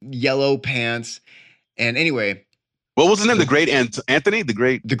like yellow pants. And anyway. What was his name? The Great Anthony? The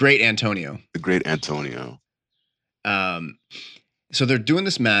Great Antonio. The Great Antonio. So they're doing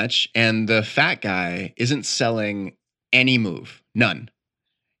this match, and the fat guy isn't selling any move. None.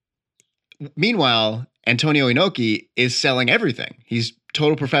 Meanwhile, Antonio Inoki is selling everything. He's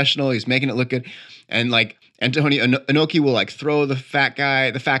total professional. He's making it look good. And like Antonio Inoki will like throw the fat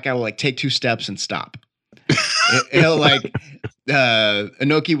guy. The fat guy will like take 2 steps and stop. He'll like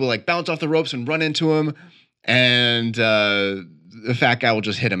Inoki will like bounce off the ropes and run into him, and the fat guy will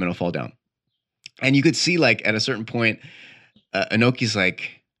just hit him and he'll fall down. And you could see like at a certain point, Inoki's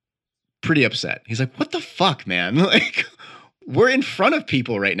like pretty upset. He's like, "What the fuck, man? Like, we're in front of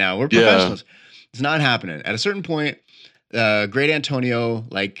people right now. We're professionals. Yeah. It's not happening." At a certain point, Great Antonio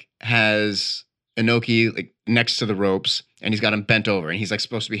like has Inoki like next to the ropes, and he's got him bent over, and he's like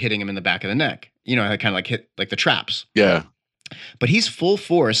supposed to be hitting him in the back of the neck. You know, kind of like hit like the traps. Yeah. But he's full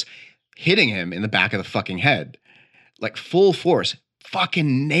force hitting him in the back of the fucking head, like full force,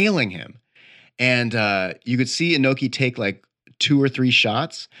 fucking nailing him. And you could see Inoki take like 2 or 3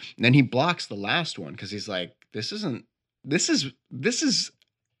 shots, and then he blocks the last one because he's like, this is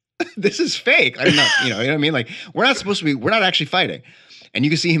fake. I'm not, you know what I mean? Like, we're not actually fighting. And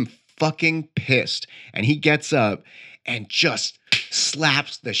you can see him fucking pissed. And he gets up and just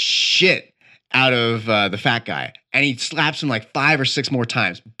slaps the shit out of the fat guy, and he slaps him like 5 or 6 more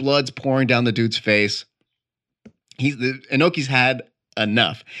times. Blood's pouring down the dude's face. Inoki's had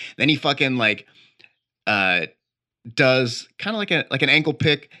enough. Then he fucking like does kind of like an ankle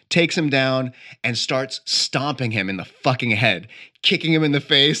pick, takes him down, and starts stomping him in the fucking head, kicking him in the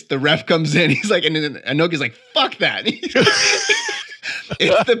face. The ref comes in. He's like, and Inoki's like, fuck that.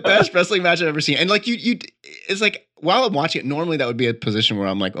 It's the best wrestling match I've ever seen. And like it's like while I'm watching it, normally that would be a position where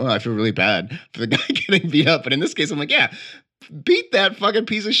I'm like, oh, I feel really bad for the guy getting beat up. But in this case, I'm like, yeah, beat that fucking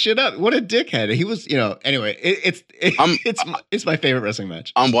piece of shit up. What a dickhead. He was, anyway, it's my favorite wrestling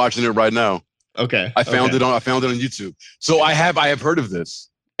match. I'm watching it right now. Okay. I found it on YouTube. So I have heard of this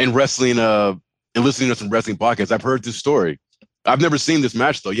in wrestling and listening to some wrestling podcasts. I've heard this story. I've never seen this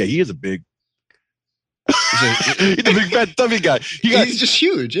match though. Yeah, he is a big he's a big fat dummy guy. He's just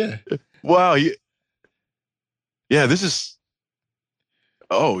huge, yeah. Wow. This is.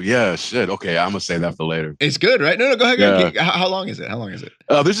 Oh yeah, shit. Okay, I'm gonna say that for later. It's good, right? No, go ahead. Yeah. How long is it?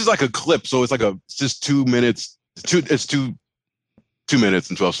 This is like a clip, so it's just 2 minutes. It's 2 minutes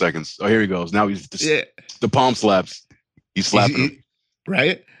and 12 seconds. Oh, here he goes. Now he's the palm slaps. He's slapping him.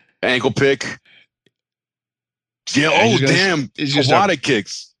 Right? Ankle pick. Yeah. Damn. A lot of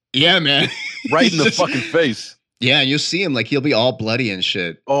kicks. Yeah, man. Right in the fucking face. Yeah, and you'll see him like he'll be all bloody and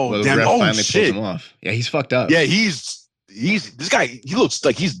shit. Oh, damn. Oh, shit. Pulls him off. Yeah, he's fucked up. Yeah, he's this guy. He looks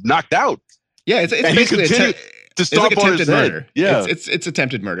like he's knocked out. Yeah, it's basically to stomp on his murder. Head. Yeah, it's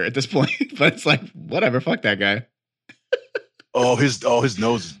attempted murder at this point. But it's like whatever. Fuck that guy. his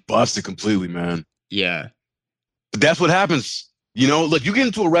nose is busted completely, man. Yeah, but that's what happens. Look, you get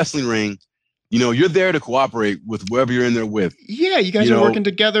into a wrestling ring. You're there to cooperate with whoever you're in there with. Yeah, you guys are working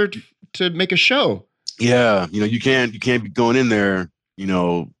together to make a show. Yeah, you can't be going in there,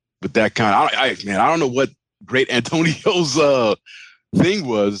 with that kind of. I don't know what Great Antonio's thing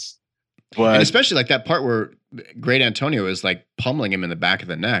was, but and especially like that part where Great Antonio is like pummeling him in the back of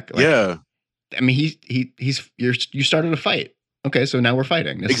the neck. Like, yeah, I mean you started a fight. Okay, so now we're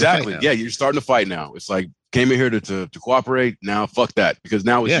fighting. Exactly. Yeah, you're starting to fight now. It's like came in here to cooperate. Now fuck that, because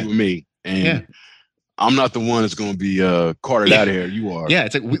now it's you and me, and I'm not the one that's going to be carted out of here. You are. Yeah,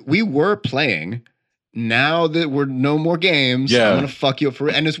 it's like we were playing. Now that we're no more games, I'm gonna fuck you up for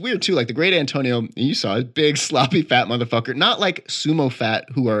it. And it's weird too. Like the Great Antonio, you saw a big sloppy fat motherfucker. Not like sumo fat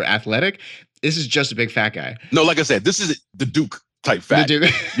who are athletic. This is just a big fat guy. No, like I said, this is the Duke type fat. The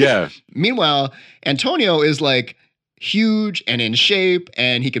Duke. Yeah. Meanwhile, Antonio is like huge and in shape,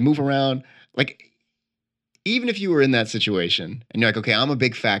 and he can move around. Like even if you were in that situation and you're like, okay, I'm a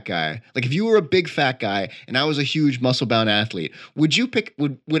big fat guy. Like if you were a big fat guy and I was a huge muscle bound athlete, would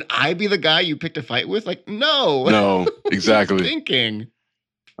I be the guy you picked a fight with? Like, no, exactly. Thinking.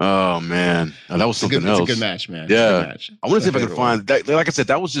 Oh man, that was something else. It's a good match, man. Yeah. Match. I want to see if I can find that. Like I said,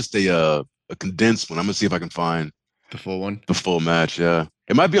 that was just a condensed one. I'm gonna see if I can find the full one, the full match. Yeah.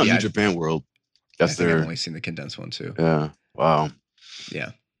 It might be on New Japan World. I've only seen the condensed one too. Yeah. Wow.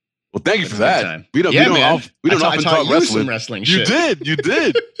 Yeah. Well, thank you for that. We don't often talk wrestling. Wrestling you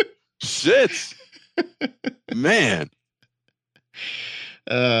did. Shit. Man.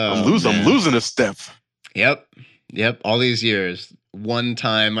 I'm losing a step. Yep. All these years. One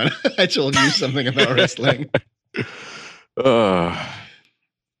time I told you something about wrestling.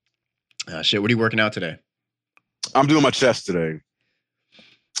 Shit, what are you working out today? I'm doing my chest today.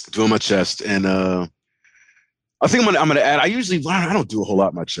 And I think I'm gonna add. I don't do a whole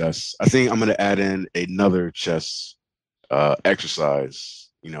lot in my chest. I think I'm gonna add in another chest exercise.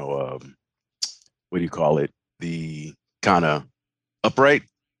 What do you call it? The kind of upright.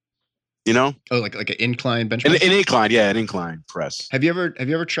 Oh, like an incline bench press? An incline, yeah, an incline press. Have you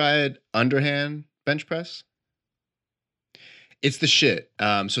ever tried underhand bench press? It's the shit.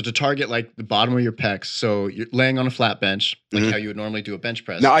 So to target like the bottom of your pecs, so you're laying on a flat bench, like how you would normally do a bench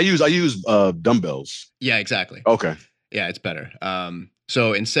press. Now I use dumbbells. Yeah, exactly. Okay. Yeah, it's better.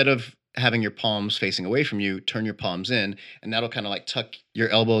 So instead of having your palms facing away from you, turn your palms in, and that'll kind of like tuck your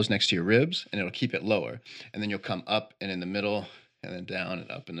elbows next to your ribs, and it'll keep it lower. And then you'll come up and in the middle, and then down and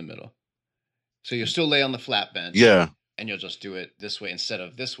up in the middle. So you'll still lay on the flat bench. Yeah. And you'll just do it this way instead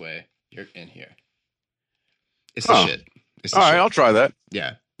of this way. You're in here. It's the shit. All right, I'll try that.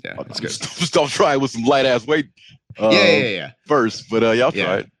 Yeah, it's good. Just I'll try it with some light ass weight. Yeah. First, but I'll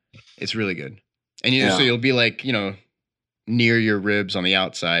try it. It's really good. And so you'll be like, near your ribs on the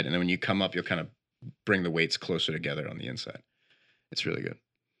outside, and then when you come up, you'll kind of bring the weights closer together on the inside. It's really good.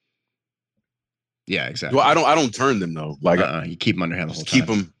 Yeah, exactly. Well, I don't turn them though. Like you keep them underhand the whole time. Keep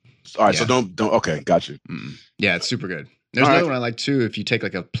them. All right, so don't. Okay, got you. Yeah, it's super good. There's another one I like too. If you take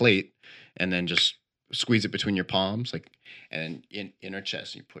like a plate and then just squeeze it between your palms, like, and in inner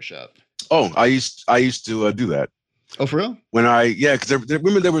chest, you push up. Oh, I used to do that. Oh, for real? Because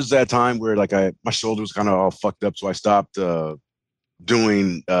remember there was that time where like my shoulder was kind of all fucked up, so I stopped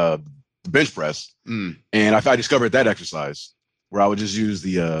doing bench press, and I discovered that exercise where I would just use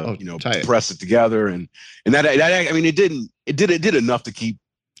the tight. press it together, and that I mean it did enough to keep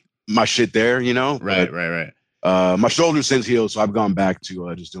my shit there, you know. Right. My shoulder since healed, so I've gone back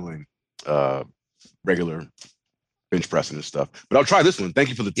to just doing regular bench pressing and stuff. But I'll try this one. Thank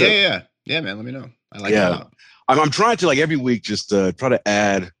you for the tip. Yeah, man. Let me know. I like it a lot. I'm trying to like every week just try to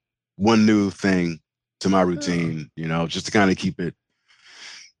add one new thing to my routine, just to kind of keep it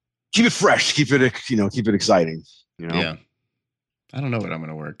fresh, keep it exciting, Yeah. I don't know what I'm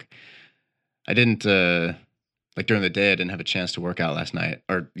gonna work. I didn't like during the day I didn't have a chance to work out last night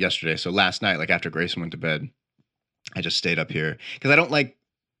or yesterday. So last night, like after Grayson went to bed, I just stayed up here because I don't like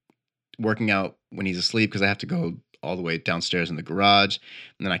working out when he's asleep because I have to go all the way downstairs in the garage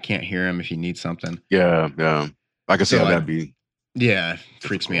and then I can't hear him if he needs something. Yeah. I can see how that'd be. Yeah,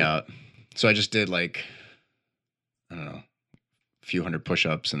 freaks me out. So I just did like, I don't know, a few hundred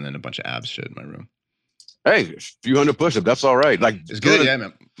push-ups and then a bunch of abs shit in my room. Hey, a few hundred push-ups, that's all right. Like it's good, yeah,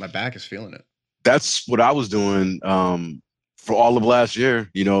 man. My back is feeling it. That's what I was doing for all of last year,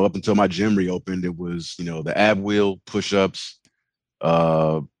 up until my gym reopened. It was, the ab wheel, push-ups,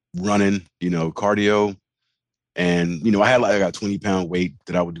 running, cardio. And, I got a 20-pound weight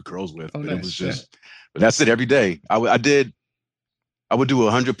that I would do curls with. But nice. It was just, but that's it every day. I would do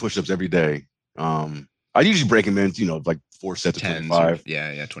 100 push-ups every day. I usually break them in, like 4 sets of 25.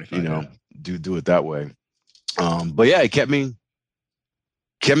 Yeah, 25. Do it that way. But yeah, it kept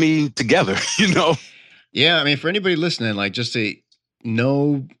me together, Yeah, I mean, for anybody listening, like just a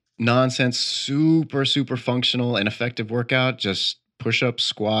no nonsense, super, super functional and effective workout, just push-ups,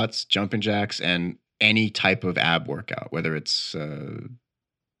 squats, jumping jacks, and any type of ab workout, whether it's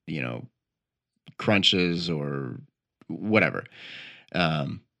crunches or whatever.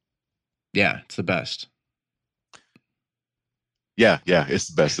 Yeah, it's the best. Yeah, it's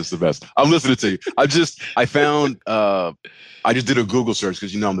the best. I'm listening to you. I just did a Google search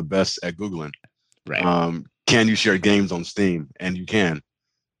because I'm the best at Googling. Right. Can you share games on Steam? And you can.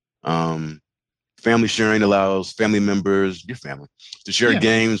 Family sharing allows family members, your family, to share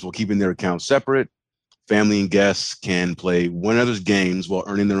games while keeping their accounts separate. Family and guests can play one another's games while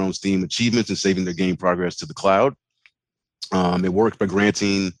earning their own Steam achievements and saving their game progress to the cloud. It works by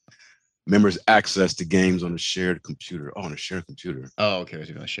granting members access to games on a shared computer. Oh, on a shared computer. Oh, okay. It's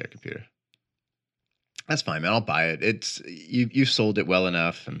on a shared computer. That's fine, man. I'll buy it. It's you sold it well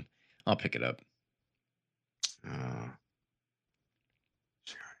enough, and I'll pick it up.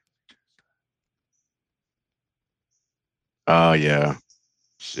 Yeah.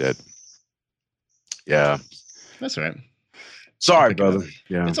 Shit. Yeah. That's all right. Sorry, brother.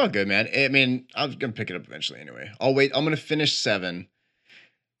 Yeah. It's all good, man. I mean, I'm going to pick it up eventually anyway. I'll wait. I'm going to finish 7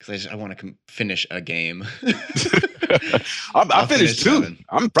 because I want to finish a game. I finished 2. 7.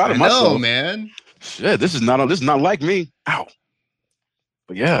 I'm proud of myself. No, man. Shit, this is not like me. Ow.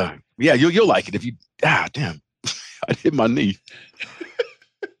 But yeah, you'll like it if you. Damn. I hit my knee.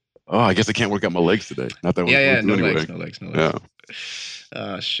 Oh, I guess I can't work out my legs today. Not that. No legs. Yeah.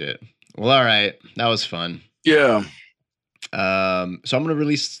 Oh shit. Well, all right. That was fun. Yeah. So I'm gonna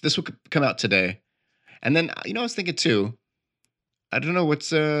release. This will come out today, and then I was thinking too. I don't know what's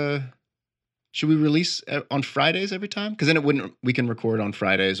should we release on Fridays every time? Because then we can record on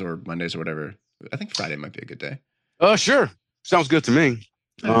Fridays or Mondays or whatever. I think Friday might be a good day. Sure. Sounds good to me.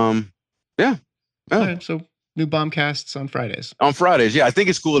 Yeah. Right, so new Bombcasts on Fridays. On Fridays, yeah. I think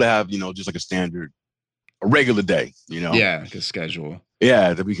it's cool to have, just like a regular day, Yeah, like a schedule.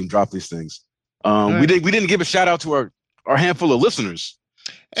 Yeah, that we can drop these things. Right. We didn't give a shout out to our handful of listeners.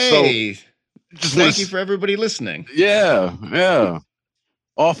 Hey, so thank you for everybody listening. Yeah.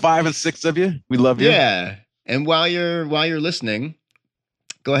 All 5 and 6 of you. We love you. Yeah. And while you're listening,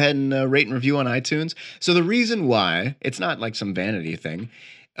 go ahead and rate and review on iTunes. So the reason why, it's not like some vanity thing,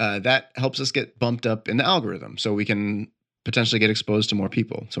 that helps us get bumped up in the algorithm so we can potentially get exposed to more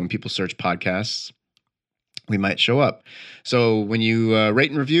people. So when people search podcasts, we might show up. So when you rate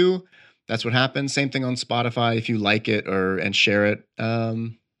and review, that's what happens. Same thing on Spotify. If you like it and share it,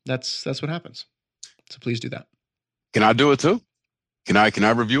 that's what happens. So please do that. Can I do it too? Can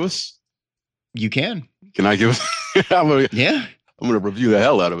I review us? You can. Can I give us? Yeah. I'm going to review the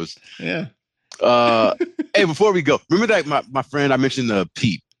hell out of us. Yeah. Hey, before we go, remember that my friend I mentioned,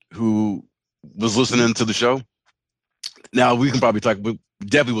 Pete, who was listening to the show? Now we can probably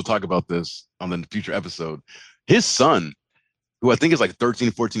definitely will talk about this on the future episode. His son, who I think is like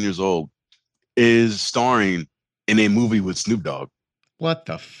 13, 14 years old, is starring in a movie with Snoop Dogg. What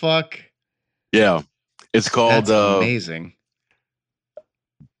the fuck? Yeah. It's called That's amazing.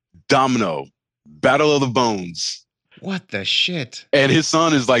 Domino, Battle of the Bones. What the shit? And his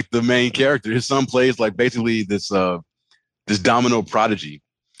son is like the main character. His son plays like basically this domino prodigy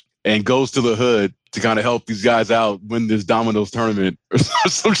and goes to the hood to kind of help these guys out win this dominoes tournament or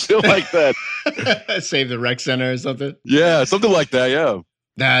some shit like that. Save the rec center or something. Yeah, something like that. Yeah,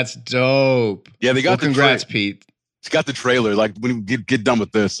 that's dope. Yeah, they got congrats, Pete. It's got the trailer. Like when we get done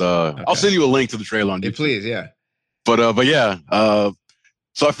with this, okay. I'll send you a link to the trailer on YouTube. Please, yeah. But yeah.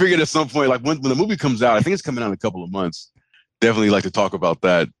 So I figured at some point, like when the movie comes out, I think it's coming out in a couple of months. Definitely like to talk about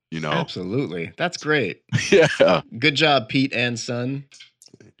that. You know, absolutely. That's great. Yeah. Good job, Pete and son.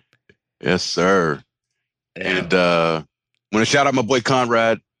 Yes, sir. Yeah. And want to shout out my boy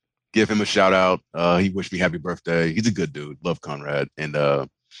Conrad. Give him a shout out. He wished me happy birthday. He's a good dude. Love Conrad. And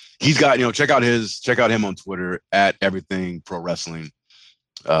he's got, check out him on Twitter at Everything Pro Wrestling.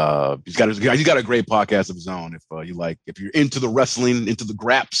 He's got a great podcast of his own. If you're into the wrestling, into the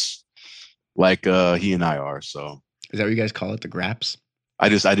graps, like he and I are. So is that what you guys call it, the graps? I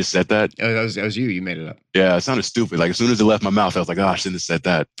just said that. Oh, that was you. You made it up. Yeah, it sounded stupid. Like as soon as it left my mouth, I was like, "Oh, I shouldn't have said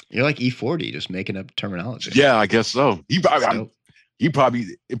that." You're like E40, just making up terminology. Yeah, I guess so. It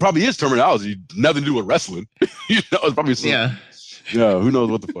probably is terminology, nothing to do with wrestling. It's probably yeah. Who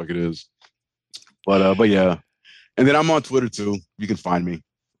knows what the fuck it is? But yeah, and then I'm on Twitter too. You can find me.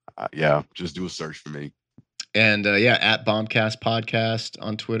 Just do a search for me. And at Bombcast Podcast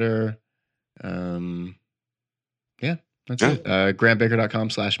on Twitter. That's it.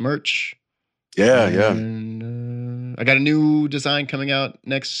 GrahamBaker.com/merch. Yeah. And I got a new design coming out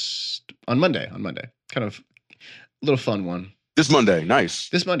on Monday. Kind of a little fun one. This Monday, nice.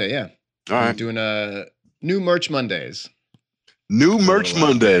 This Monday, yeah. All right. I'm doing new merch Mondays. New merch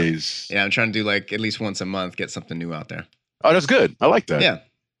Mondays. Yeah, I'm trying to do like at least once a month, get something new out there. Oh, that's good. I like that.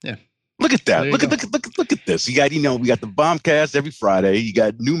 Yeah. Look at that. Look at this. You got, we got the Bombcast every Friday. You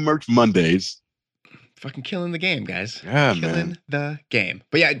got new merch Mondays. Fucking killing the game, guys. Yeah, killing the game.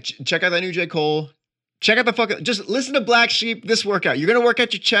 But yeah, check out that new J. Cole. Check out just listen to Black Sheep, this workout. You're gonna work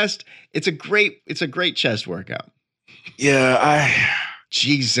out your chest. It's a great chest workout. Yeah,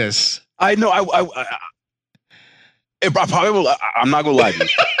 Jesus. I know. I probably will. I'm not gonna lie to you.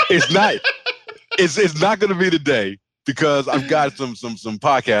 It's not. It's not gonna be today because I've got some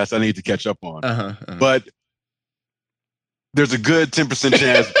podcasts I need to catch up on. But there's a good 10%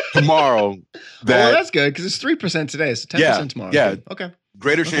 chance tomorrow that that's good because it's 3% today, so 10% tomorrow. Yeah. Okay.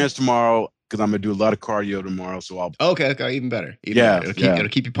 Greater chance tomorrow because I'm gonna do a lot of cardio tomorrow. So I'll. Okay. Even better. Better. It'll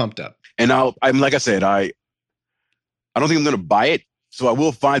keep you pumped up. And I'm like I said, I don't think I'm gonna buy it, so I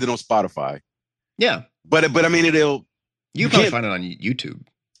will find it on Spotify. Yeah. But I mean, you probably find it on YouTube.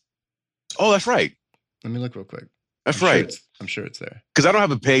 Oh, that's right. Let me look real quick. That's right. I'm sure it's there. Because I don't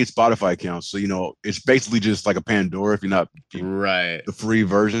have a paid Spotify account, so it's basically just like a Pandora if you're not right the free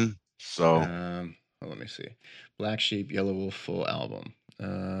version. So let me see. Black Sheep, Yellow Wolf full album.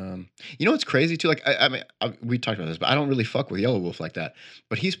 What's crazy too? Like we talked about this, but I don't really fuck with Yellow Wolf like that.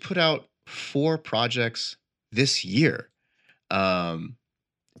 But he's put out 4 projects this year.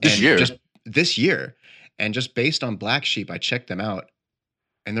 This year, and just based on Black Sheep, I checked them out,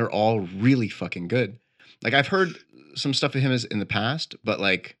 and they're all really fucking good. Like I've heard some stuff of him in the past, but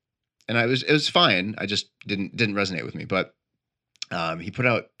like, and it was fine. I just didn't resonate with me. But he put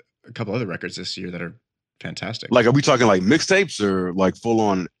out a couple other records this year that are fantastic. Like, are we talking like mixtapes or like full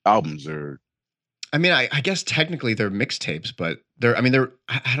on albums? Or I mean, I guess technically they're mixtapes, but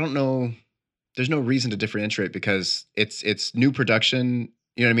I don't know. There's no reason to differentiate because it's new production.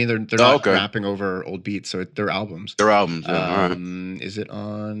 You know what I mean? They're not rapping over old beats, so they're albums. They're albums. Yeah. Right. Is it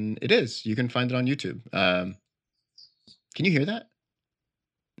on? It is. You can find it on YouTube. Can you hear that?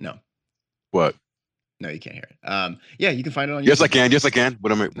 No. What? No, you can't hear it. Yeah, you can find it on YouTube. Yes, I can.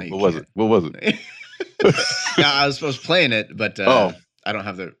 What was it? What was it? No, I was playing it, but I don't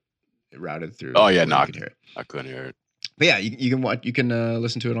have it routed through. Oh yeah, no, I couldn't hear it. But yeah, you can watch. You can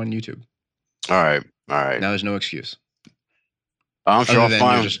listen to it on YouTube. All right. Now there's no excuse. I'm sure I'll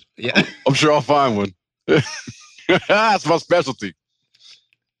find. I'm sure I'll find one. That's my specialty.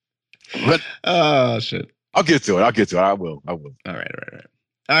 But oh shit. I'll get to it. I will. All right.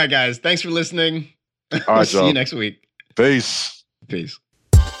 All right, guys. Thanks for listening. All right, see you next week. Peace.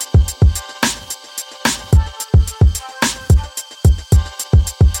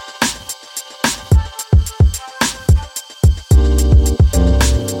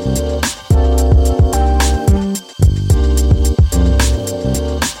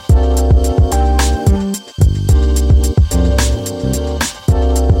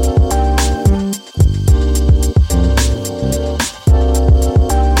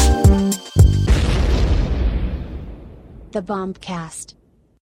 the Bombcast.